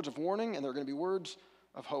be words of warning and there are going to be words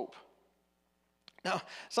of hope. Now,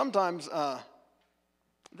 sometimes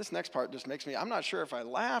this next part just makes me, I'm not sure if I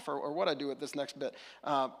laugh or what I do with this next bit.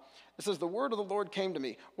 It says, the word of the Lord came to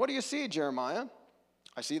me. What do you see, Jeremiah?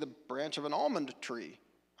 I see the branch of an almond tree,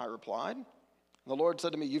 I replied. The Lord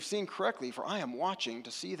said to me, you've seen correctly, for I am watching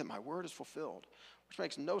to see that my word is fulfilled, which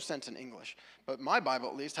makes no sense in English. But my Bible,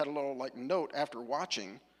 at least, had a little note after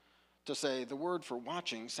watching to say the word for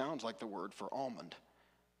watching sounds like the word for almond.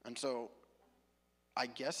 And so I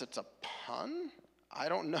guess it's a pun? I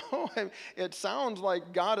don't know. It sounds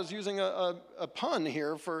like God is using a pun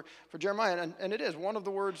here for Jeremiah. And it is. One of the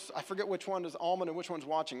words, I forget which one is almond and which one's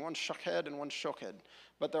watching. One's shokhed and one's shokhed.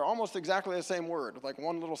 But they're almost exactly the same word, with like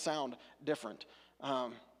one little sound different.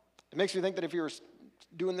 It makes me think that if you were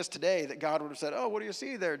doing this today, that God would have said, oh, what do you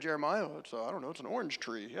see there, Jeremiah? It's, I don't know, it's an orange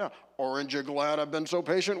tree. Yeah. Aren't you glad I've been so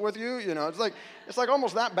patient with you? You know, it's like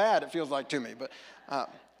almost that bad, it feels like to me.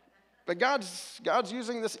 But God's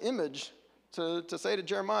using this image to say to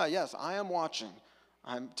Jeremiah, yes, I am watching.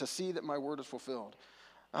 I'm to see that my word is fulfilled.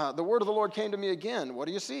 The word of the Lord came to me again. What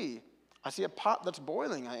do you see? I see a pot that's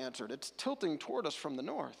boiling, I answered. It's tilting toward us from the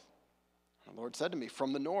north. The Lord said to me,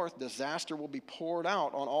 from the north, disaster will be poured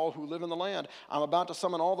out on all who live in the land. I'm about to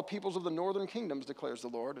summon all the peoples of the northern kingdoms, declares the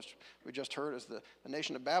Lord, as we just heard, as the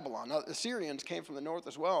nation of Babylon. Now, the Assyrians came from the north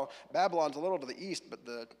as well. Babylon's a little to the east, but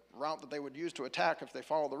the route that they would use to attack if they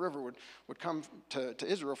follow the river would come to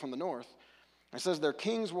Israel from the north. It says, their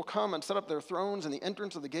kings will come and set up their thrones in the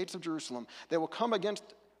entrance of the gates of Jerusalem. They will come against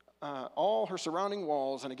all her surrounding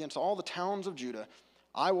walls and against all the towns of Judah.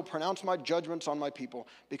 I will pronounce my judgments on my people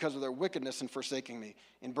because of their wickedness in forsaking me,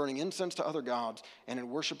 in burning incense to other gods, and in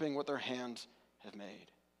worshiping what their hands have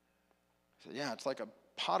made. So yeah, it's like a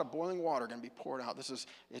pot of boiling water going to be poured out.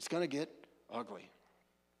 It's going to get ugly.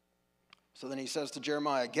 So then he says to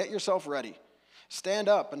Jeremiah, get yourself ready. Stand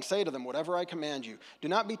up and say to them whatever I command you. Do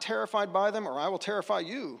not be terrified by them, or I will terrify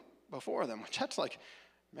you before them. Which that's like,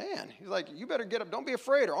 man, he's like, you better get up. Don't be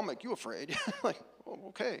afraid, or I'll make you afraid. Like, oh,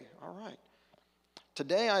 okay, all right.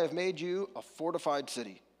 Today I have made you a fortified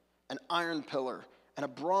city, an iron pillar, and a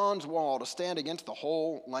bronze wall to stand against the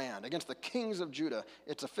whole land, against the kings of Judah,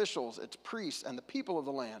 its officials, its priests, and the people of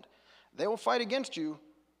the land. They will fight against you,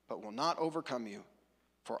 but will not overcome you,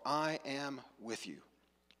 for I am with you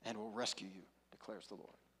and will rescue you, declares the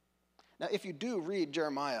Lord. Now, if you do read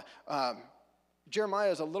Jeremiah,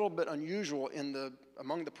 Jeremiah is a little bit unusual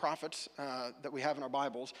among the prophets that we have in our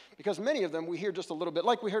Bibles, because many of them we hear just a little bit,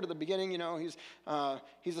 like we heard at the beginning, you know, he's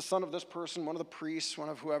the son of this person, one of the priests, one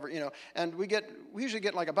of whoever, you know, and we usually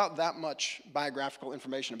get like about that much biographical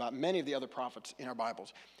information about many of the other prophets in our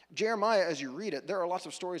Bibles. Jeremiah, as you read it, there are lots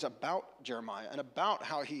of stories about Jeremiah and about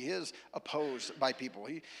how he is opposed by people.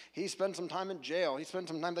 He spends some time in jail. He spends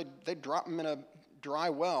some time, they drop him in a dry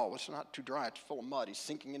well, which is not too dry, it's full of mud. He's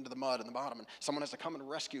sinking into the mud in the bottom, and someone has to come and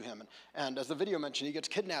rescue him. And as the video mentioned, he gets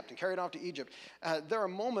kidnapped and carried off to Egypt. There are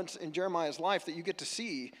moments in Jeremiah's life that you get to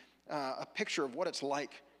see a picture of what it's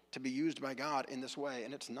like to be used by God in this way,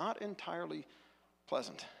 and it's not entirely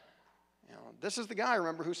pleasant. This is the guy,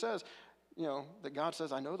 remember, who says, that God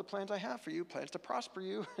says, I know the plans I have for you, plans to prosper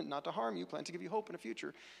you and not to harm you, plans to give you hope in the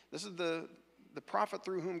future. This is the prophet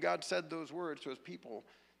through whom God said those words to his people.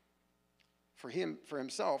 For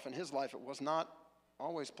himself in his life, it was not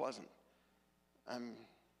always pleasant.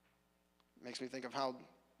 Makes me think of how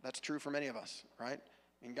that's true for many of us, right?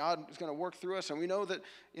 And God is going to work through us, and we know that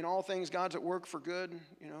in all things God's at work for good,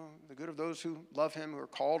 the good of those who love him, who are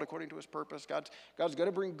called according to his purpose. God's going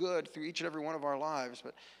to bring good through each and every one of our lives,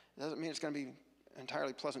 but it doesn't mean it's going to be an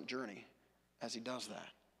entirely pleasant journey as he does that.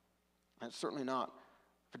 And it's certainly not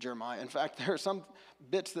for Jeremiah. In fact, there are some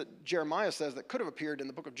bits that Jeremiah says that could have appeared in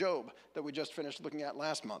the book of Job that we just finished looking at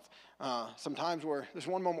last month. Sometimes there's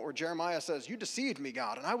one moment where Jeremiah says, you deceived me,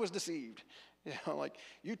 God, and I was deceived.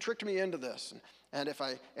 You tricked me into this. And if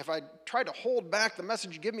I try to hold back the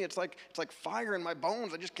message you give me, it's like fire in my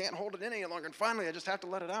bones. I just can't hold it in any longer. And finally, I just have to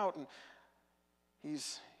let it out. And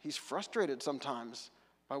he's frustrated sometimes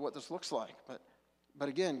by what this looks like. But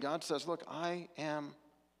again, God says, look, I am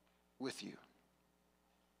with you.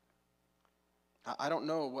 I don't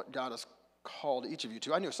know what God has called each of you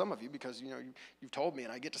to. I know some of you because, you've told me,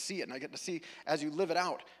 and I get to see it, and I get to see as you live it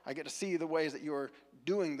out. I get to see the ways that you're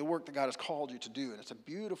doing the work that God has called you to do, and it's a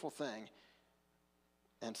beautiful thing,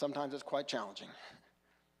 and sometimes it's quite challenging.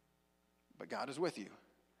 But God is with you,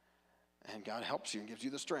 and God helps you and gives you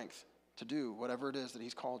the strength to do whatever it is that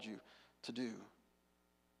he's called you to do,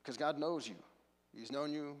 because God knows you. He's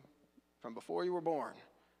known you from before you were born,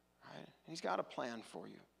 right? He's got a plan for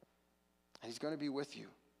you, and he's going to be with you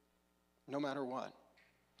no matter what.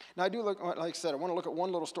 Now, I do look, like I said, I want to look at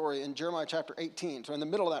one little story in Jeremiah chapter 18. So in the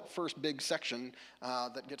middle of that first big section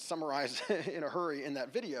that gets summarized in a hurry in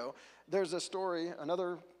that video, there's a story,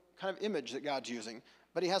 another kind of image that God's using,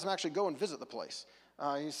 but he has them actually go and visit the place.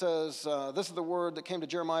 He says, this is the word that came to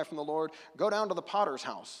Jeremiah from the Lord, go down to the potter's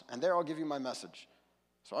house, and there I'll give you my message.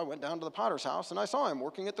 So I went down to the potter's house, and I saw him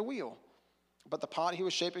working at the wheel. But the pot he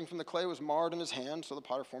was shaping from the clay was marred in his hand, so the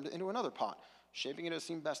potter formed it into another pot, shaping it as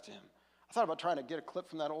seemed best to him. I thought about trying to get a clip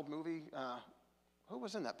from that old movie. Who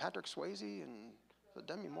was in that? Patrick Swayze and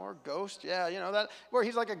Demi Moore? Ghost? Yeah, that where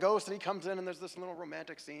he's like a ghost and he comes in and there's this little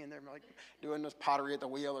romantic scene. They're like doing this pottery at the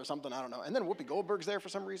wheel or something. I don't know. And then Whoopi Goldberg's there for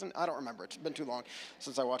some reason. I don't remember. It's been too long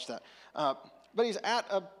since I watched that. But he's at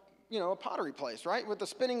a pottery place, right, with the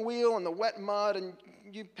spinning wheel and the wet mud, and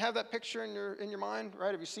you have that picture in your mind,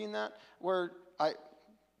 right? Have you seen that? Where I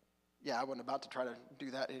wasn't about to try to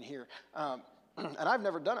do that in here. And I've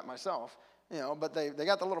never done it myself, but they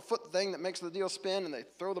got the little foot thing that makes the deal spin, and they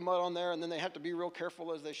throw the mud on there, and then they have to be real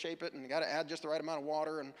careful as they shape it, and they got to add just the right amount of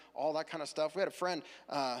water and all that kind of stuff. We had a friend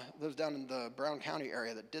that lives down in the Brown County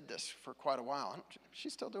area that did this for quite a while.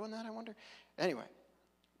 She's still doing that, I wonder? Anyway,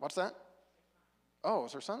 what's that? Oh,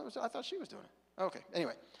 it's her son that was? I thought she was doing it. Okay,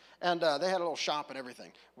 anyway. And they had a little shop and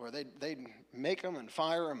everything where they'd make them and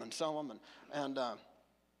fire them and sell them, and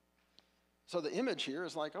so the image here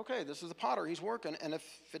is like, okay, this is the potter. He's working. And if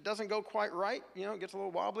it doesn't go quite right, it gets a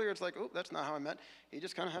little wobbly, or it's like, oh, that's not how I meant. He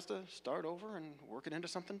just kind of has to start over and work it into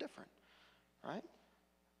something different, right?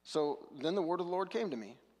 So then the word of the Lord came to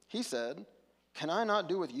me. He said, can I not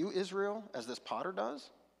do with you, Israel, as this potter does,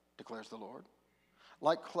 declares the Lord?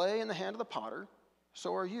 Like clay in the hand of the potter,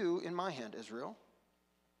 so are you in my hand, Israel.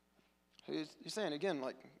 He's saying again,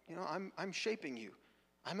 like, I'm shaping you.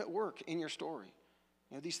 I'm at work in your story.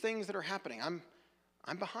 These things that are happening,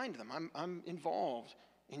 I'm behind them. I'm involved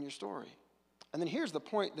in your story. And then here's the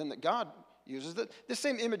point then that God uses. That this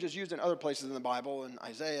same image is used in other places in the Bible, in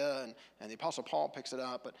Isaiah, and the Apostle Paul picks it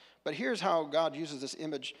up. But here's how God uses this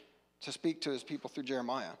image to speak to his people through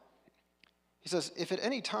Jeremiah. He says, if at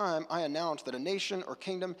any time I announce that a nation or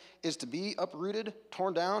kingdom is to be uprooted,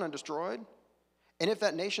 torn down, and destroyed, and if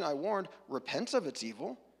that nation I warned repents of its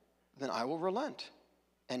evil, then I will relent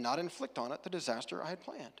and not inflict on it the disaster I had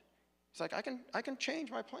planned. It's like, I can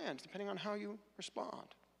change my plans depending on how you respond.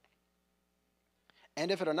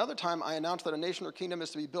 And if at another time I announce that a nation or kingdom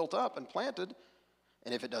is to be built up and planted,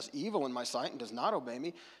 and if it does evil in my sight and does not obey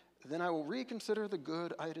me, then I will reconsider the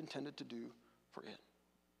good I had intended to do for it.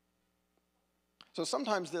 So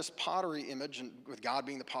sometimes this pottery image, and with God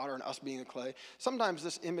being the potter and us being the clay, sometimes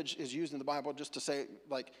this image is used in the Bible just to say,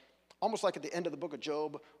 like, almost like at the end of the book of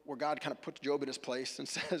Job, where God kind of puts Job in his place and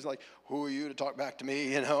says, like, who are you to talk back to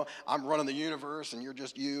me? I'm running the universe and you're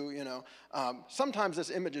just you, Sometimes this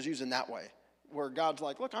image is used in that way, where God's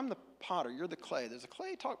like, look, I'm the potter, you're the clay. Does the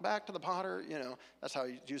clay talk back to the potter? That's how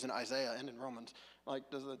he's using Isaiah and in Romans. Like,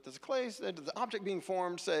 does the object being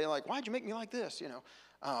formed say, like, why'd you make me like this?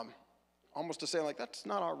 Almost to say, like, that's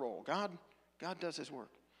not our role. God does his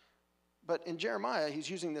work. But in Jeremiah, he's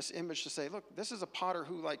using this image to say, look, this is a potter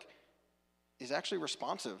who, like, is actually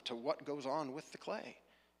responsive to what goes on with the clay.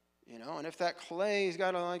 You know, and if that clay's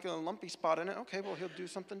got like a lumpy spot in it, okay, well, he'll do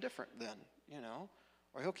something different then, you know,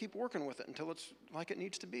 or he'll keep working with it until it's like it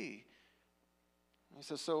needs to be. And he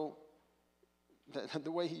says, so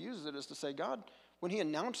the way he uses it is to say, God, when he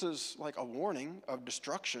announces like a warning of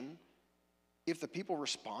destruction, if the people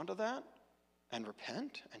respond to that and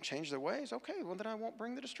repent and change their ways, okay, well, then I won't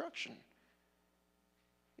bring the destruction.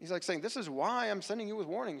 He's like saying, this is why I'm sending you with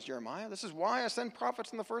warnings, Jeremiah. This is why I send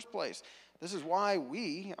prophets in the first place. This is why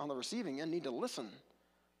we, on the receiving end, need to listen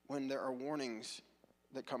when there are warnings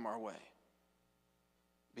that come our way.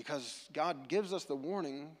 Because God gives us the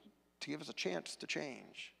warning to give us a chance to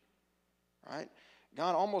change, right?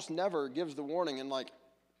 God almost never gives the warning and like,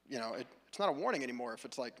 you know, it's not a warning anymore if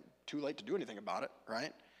it's like too late to do anything about it,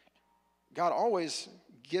 right? God always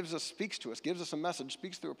gives us, speaks to us, gives us a message,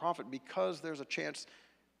 speaks through a prophet because there's a chance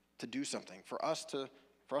to do something, for us to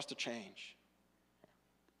change.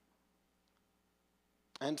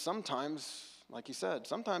 And sometimes, like he said,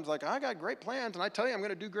 sometimes like I got great plans and I tell you I'm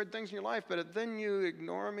going to do good things in your life, but if then you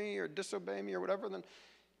ignore me or disobey me or whatever, then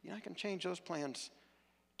I can change those plans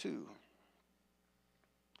too.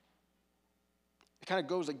 It kind of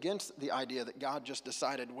goes against the idea that God just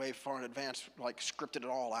decided way far in advance, like scripted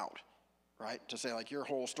it all out, right? To say like your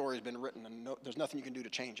whole story has been written and there's nothing you can do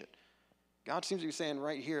to change it. God seems to be saying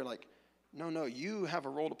right here, like, no, you have a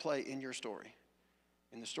role to play in your story.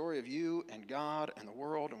 In the story of you and God and the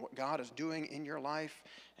world and what God is doing in your life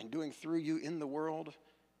and doing through you in the world,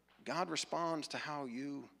 God responds to how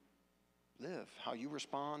you live, how you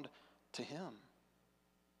respond to him.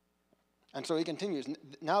 And so he continues,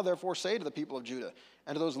 now therefore say to the people of Judah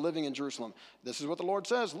and to those living in Jerusalem, this is what the Lord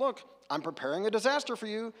says, look, I'm preparing a disaster for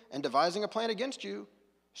you and devising a plan against you.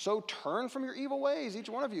 So turn from your evil ways, each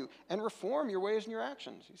one of you, and reform your ways and your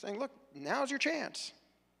actions. He's saying, look, now's your chance.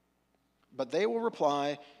 But they will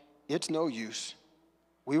reply, it's no use.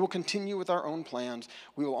 We will continue with our own plans.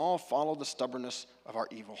 We will all follow the stubbornness of our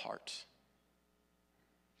evil hearts.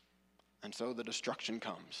 And so the destruction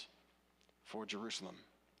comes for Jerusalem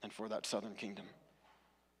and for that southern kingdom.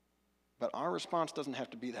 But our response doesn't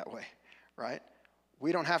have to be that way, right?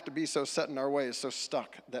 We don't have to be so set in our ways, so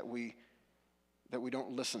stuck that we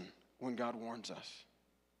don't listen when God warns us.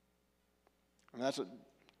 And that's what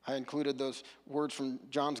I included those words from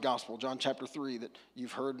John's gospel, John chapter 3, that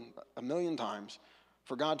you've heard a million times.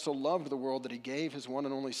 For God so loved the world that he gave his one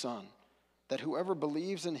and only Son, that whoever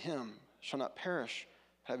believes in him shall not perish,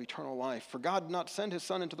 but have eternal life. For God did not send his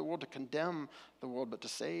Son into the world to condemn the world, but to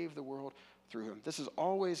save the world through him. This is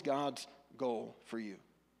always God's goal for you.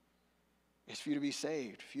 It's for you to be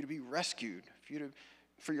saved, for you to be rescued,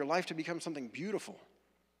 for your life to become something beautiful.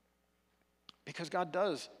 Because God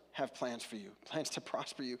does have plans for you, plans to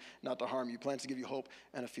prosper you, not to harm you, plans to give you hope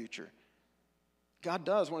and a future. God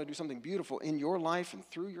does want to do something beautiful in your life and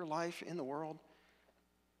through your life in the world.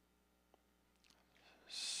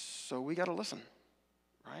 So we got to listen,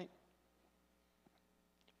 right?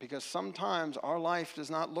 Because sometimes our life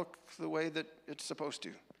does not look the way that it's supposed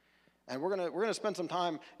to. And we're gonna spend some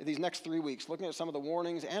time in these next 3 weeks looking at some of the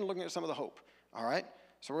warnings and looking at some of the hope, all right?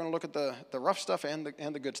 So we're going to look at the rough stuff and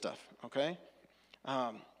the good stuff, okay?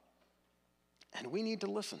 And we need to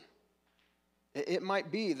listen. It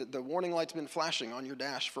might be that the warning light's been flashing on your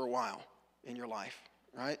dash for a while in your life,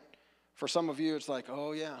 right? For some of you, it's like,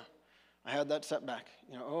 oh yeah, I had that setback.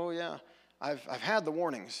 You know, oh yeah, I've had the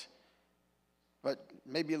warnings. But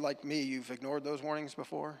maybe like me, you've ignored those warnings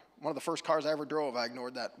before. One of the first cars I ever drove, I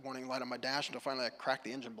ignored that warning light on my dash until finally I cracked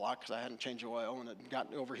the engine block because I hadn't changed the oil and it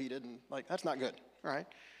got overheated, and like, that's not good, right?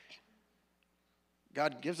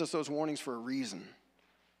 God gives us those warnings for a reason,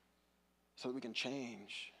 so that we can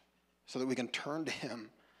change, so that we can turn to him,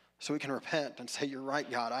 so we can repent and say, you're right,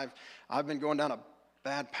 God, I've been going down a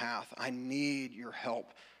bad path. I need your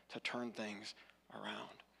help to turn things around.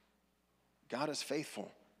 God is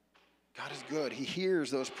faithful. God is good. He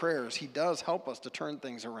hears those prayers. He does help us to turn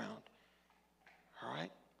things around. All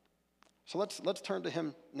right? So let's turn to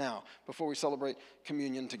him now before we celebrate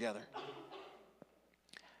communion together.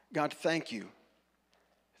 God, thank you.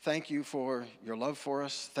 Thank you for your love for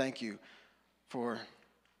us. Thank you for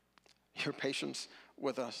your patience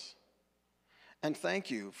with us. And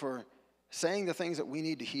thank you for saying the things that we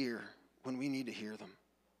need to hear when we need to hear them.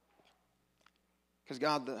 Because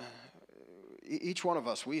God, each one of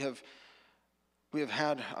us, we have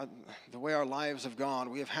had, the way our lives have gone,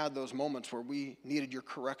 we have had those moments where we needed your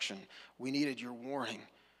correction. We needed your warning.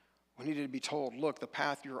 We needed to be told, look, the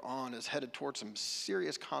path you're on is headed towards some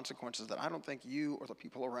serious consequences that I don't think you or the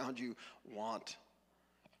people around you want.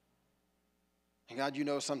 And God, you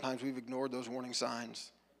know sometimes we've ignored those warning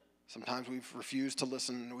signs. Sometimes we've refused to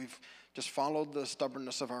listen. We've just followed the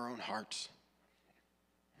stubbornness of our own hearts.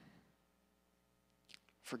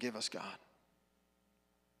 Forgive us, God.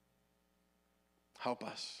 Help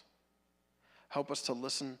us. Help us to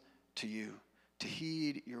listen to you, to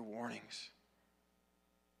heed your warnings.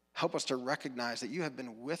 Help us to recognize that you have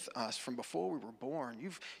been with us from before we were born.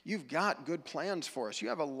 You've got good plans for us. You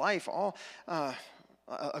have a life, a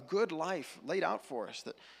good life laid out for us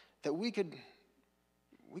that we could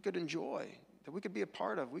enjoy, that we could be a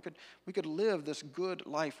part of. We could live this good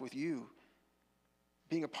life with you,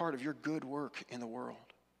 being a part of your good work in the world.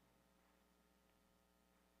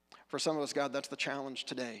 For some of us, God, that's the challenge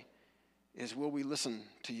today, is will we listen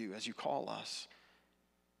to you as you call us?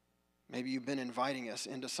 Maybe you've been inviting us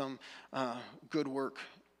into some good work,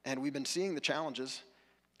 and we've been seeing the challenges.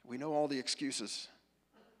 We know all the excuses.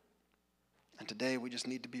 And today we just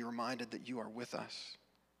need to be reminded that you are with us.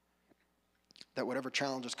 That whatever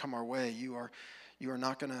challenges come our way, you are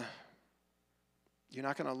not going to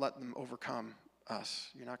let them overcome us.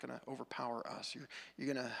 You're not going to overpower us.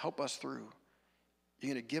 You're going to help us through.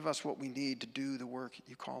 You're going to give us what we need to do the work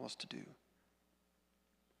you call us to do.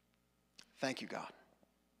 Thank you, God.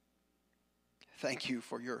 Thank you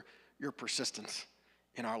for your persistence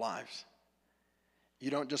in our lives. You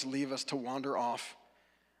don't just leave us to wander off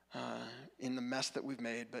in the mess that we've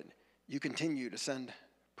made, but you continue to send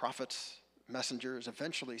prophets, messengers,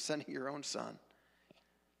 eventually sending your own son.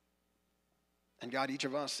 And God, each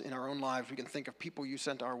of us in our own lives, we can think of people you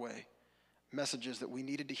sent our way, messages that we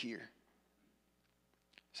needed to hear,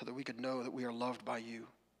 so that we could know that we are loved by you,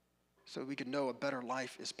 so that we could know a better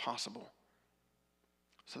life is possible,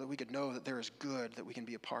 so that we could know that there is good that we can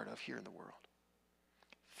be a part of here in the world.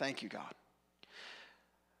 Thank you, God.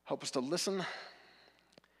 Help us to listen.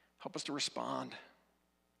 Help us to respond.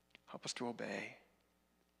 Help us to obey.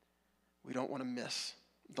 We don't want to miss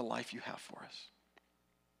the life you have for us.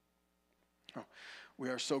 Oh, we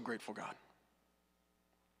are so grateful, God.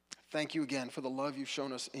 Thank you again for the love you've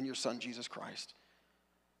shown us in your Son, Jesus Christ.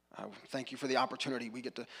 Thank you for the opportunity we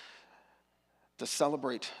get to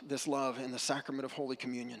celebrate this love in the sacrament of Holy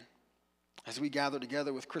Communion as we gather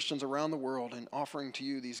together with Christians around the world and offering to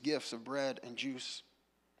you these gifts of bread and juice.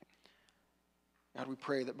 God, we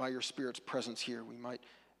pray that by your Spirit's presence here, we might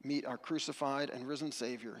meet our crucified and risen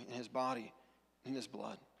Savior in his body and his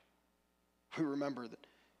blood. We remember that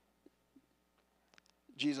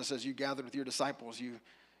Jesus, as you gathered with your disciples, you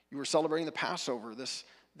were celebrating the Passover, this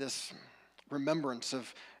remembrance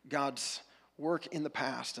of God's work in the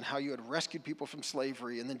past and how you had rescued people from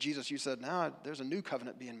slavery. And then Jesus, you said, now there's a new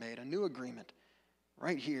covenant being made, a new agreement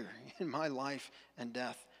right here in my life and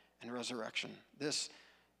death and resurrection. This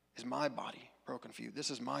is my body broken for you. This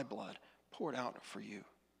is my blood poured out for you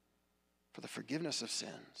for the forgiveness of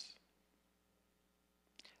sins.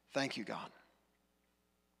 Thank you, God,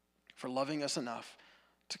 for loving us enough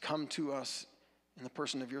to come to us in the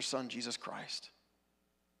person of your Son, Jesus Christ,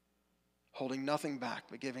 holding nothing back,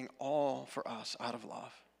 but giving all for us out of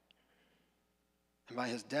love. And by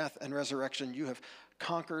his death and resurrection, you have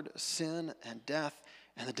conquered sin and death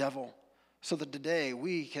and the devil, so that today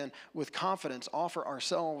we can, with confidence, offer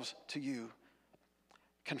ourselves to you,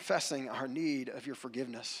 confessing our need of your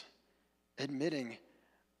forgiveness, admitting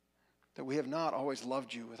that we have not always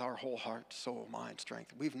loved you with our whole heart, soul, mind,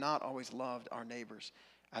 strength. We've not always loved our neighbors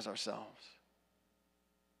as ourselves.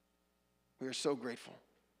 We are so grateful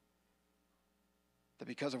that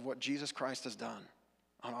because of what Jesus Christ has done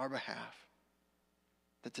on our behalf,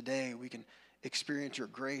 that today we can experience your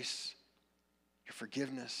grace, your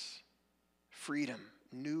forgiveness, freedom,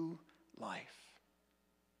 new life.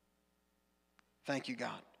 Thank you,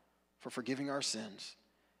 God, for forgiving our sins.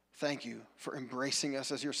 Thank you for embracing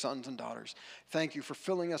us as your sons and daughters. Thank you for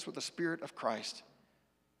filling us with the Spirit of Christ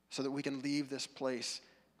so that we can leave this place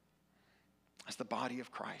as the body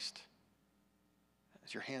of Christ,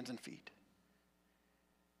 as your hands and feet.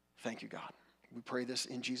 Thank you, God. We pray this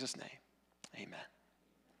in Jesus' name. Amen.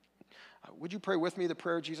 Would you pray with me the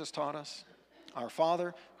prayer Jesus taught us? Our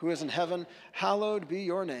Father, who is in heaven, hallowed be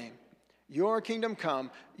your name. Your kingdom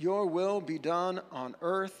come, your will be done on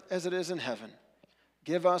earth as it is in heaven.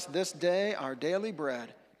 Give us this day our daily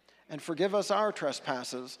bread, and forgive us our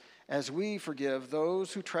trespasses as we forgive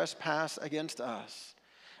those who trespass against us.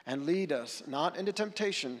 And lead us not into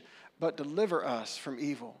temptation, but deliver us from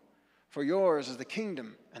evil. For yours is the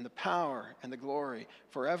kingdom and the power and the glory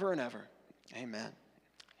forever and ever. Amen.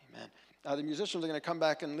 Amen. The musicians are going to come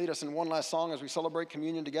back and lead us in one last song as we celebrate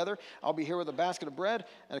communion together. I'll be here with a basket of bread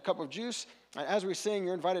and a cup of juice. And as we sing,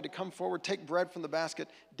 you're invited to come forward, take bread from the basket,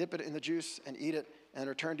 dip it in the juice, and eat it, and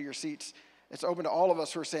return to your seats. It's open to all of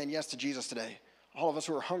us who are saying yes to Jesus today. All of us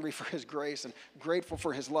who are hungry for his grace and grateful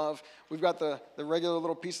for his love. We've got the regular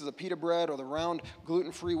little pieces of pita bread or the round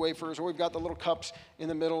gluten-free wafers, or we've got the little cups in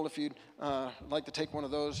the middle if you'd like to take one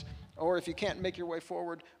of those. Or if you can't make your way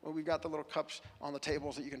forward, well, we've got the little cups on the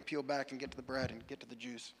tables that you can peel back and get to the bread and get to the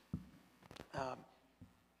juice.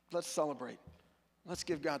 Let's celebrate. Let's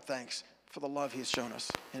give God thanks for the love he has shown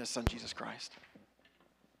us in his son, Jesus Christ.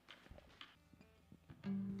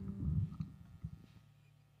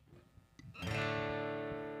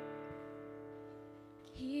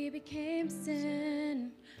 He became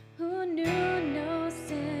sin, who knew no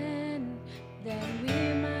sin, that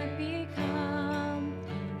we might become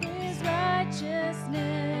his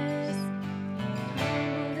righteousness. He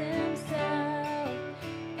humbled himself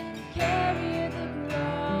and carried the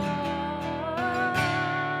cross.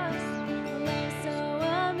 Love so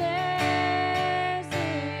amazing.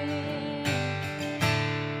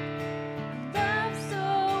 Love so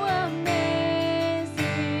amazing.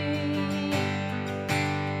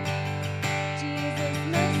 Jesus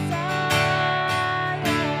Messiah,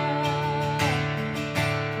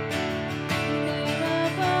 name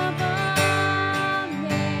above all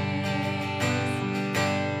names,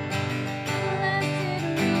 blessed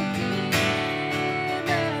Redeemer,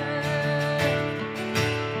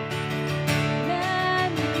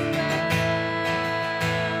 Emmanuel,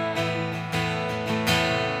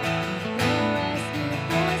 the rescue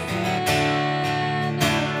for sinners.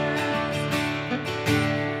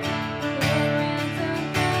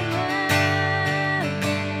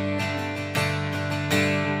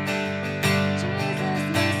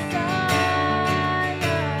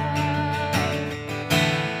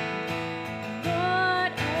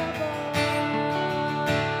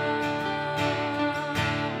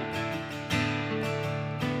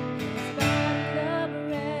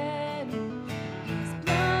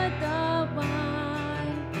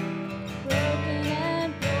 Broken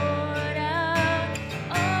and poured out,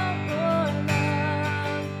 all for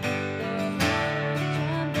love. The heart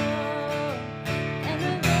trembled, and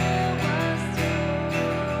the veil was torn.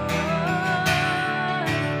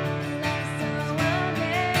 Love so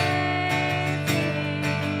amazing,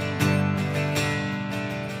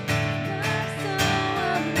 love so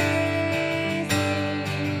amazing.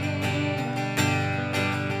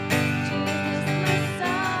 Jesus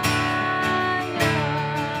Messiah,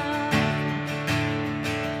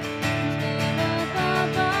 name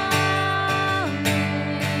above all names,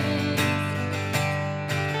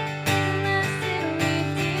 blessed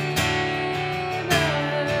Redeemer,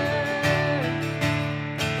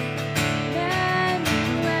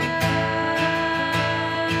 Emmanuel,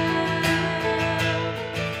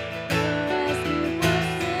 the rescue for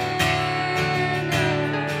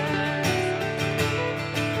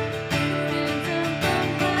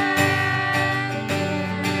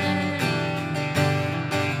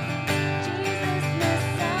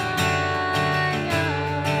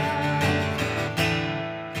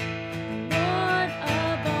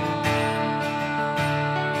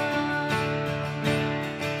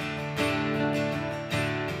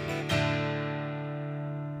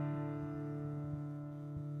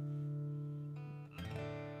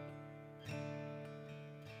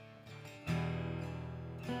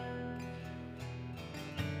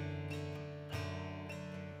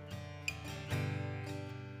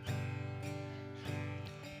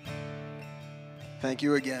Thank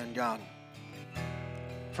you again, God,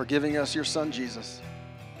 for giving us your son, Jesus.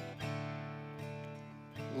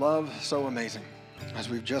 Love so amazing, as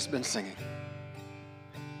we've just been singing.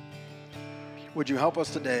 Would you help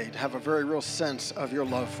us today to have a very real sense of your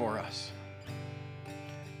love for us,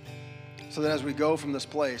 so that as we go from this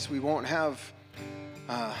place, we won't have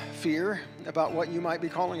fear about what you might be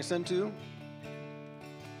calling us into,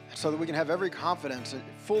 so that we can have every confidence in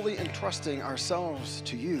fully entrusting ourselves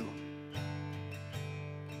to you,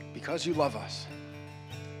 because you love us,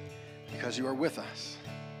 because you are with us.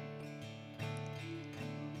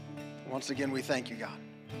 Once again, we thank you, God.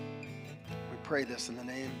 We pray this in the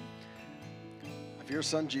name of your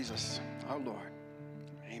son, Jesus, our Lord.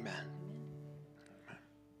 Amen.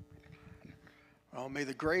 Well, may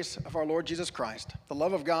the grace of our Lord Jesus Christ, the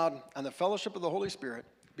love of God, and the fellowship of the Holy Spirit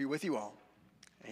be with you all.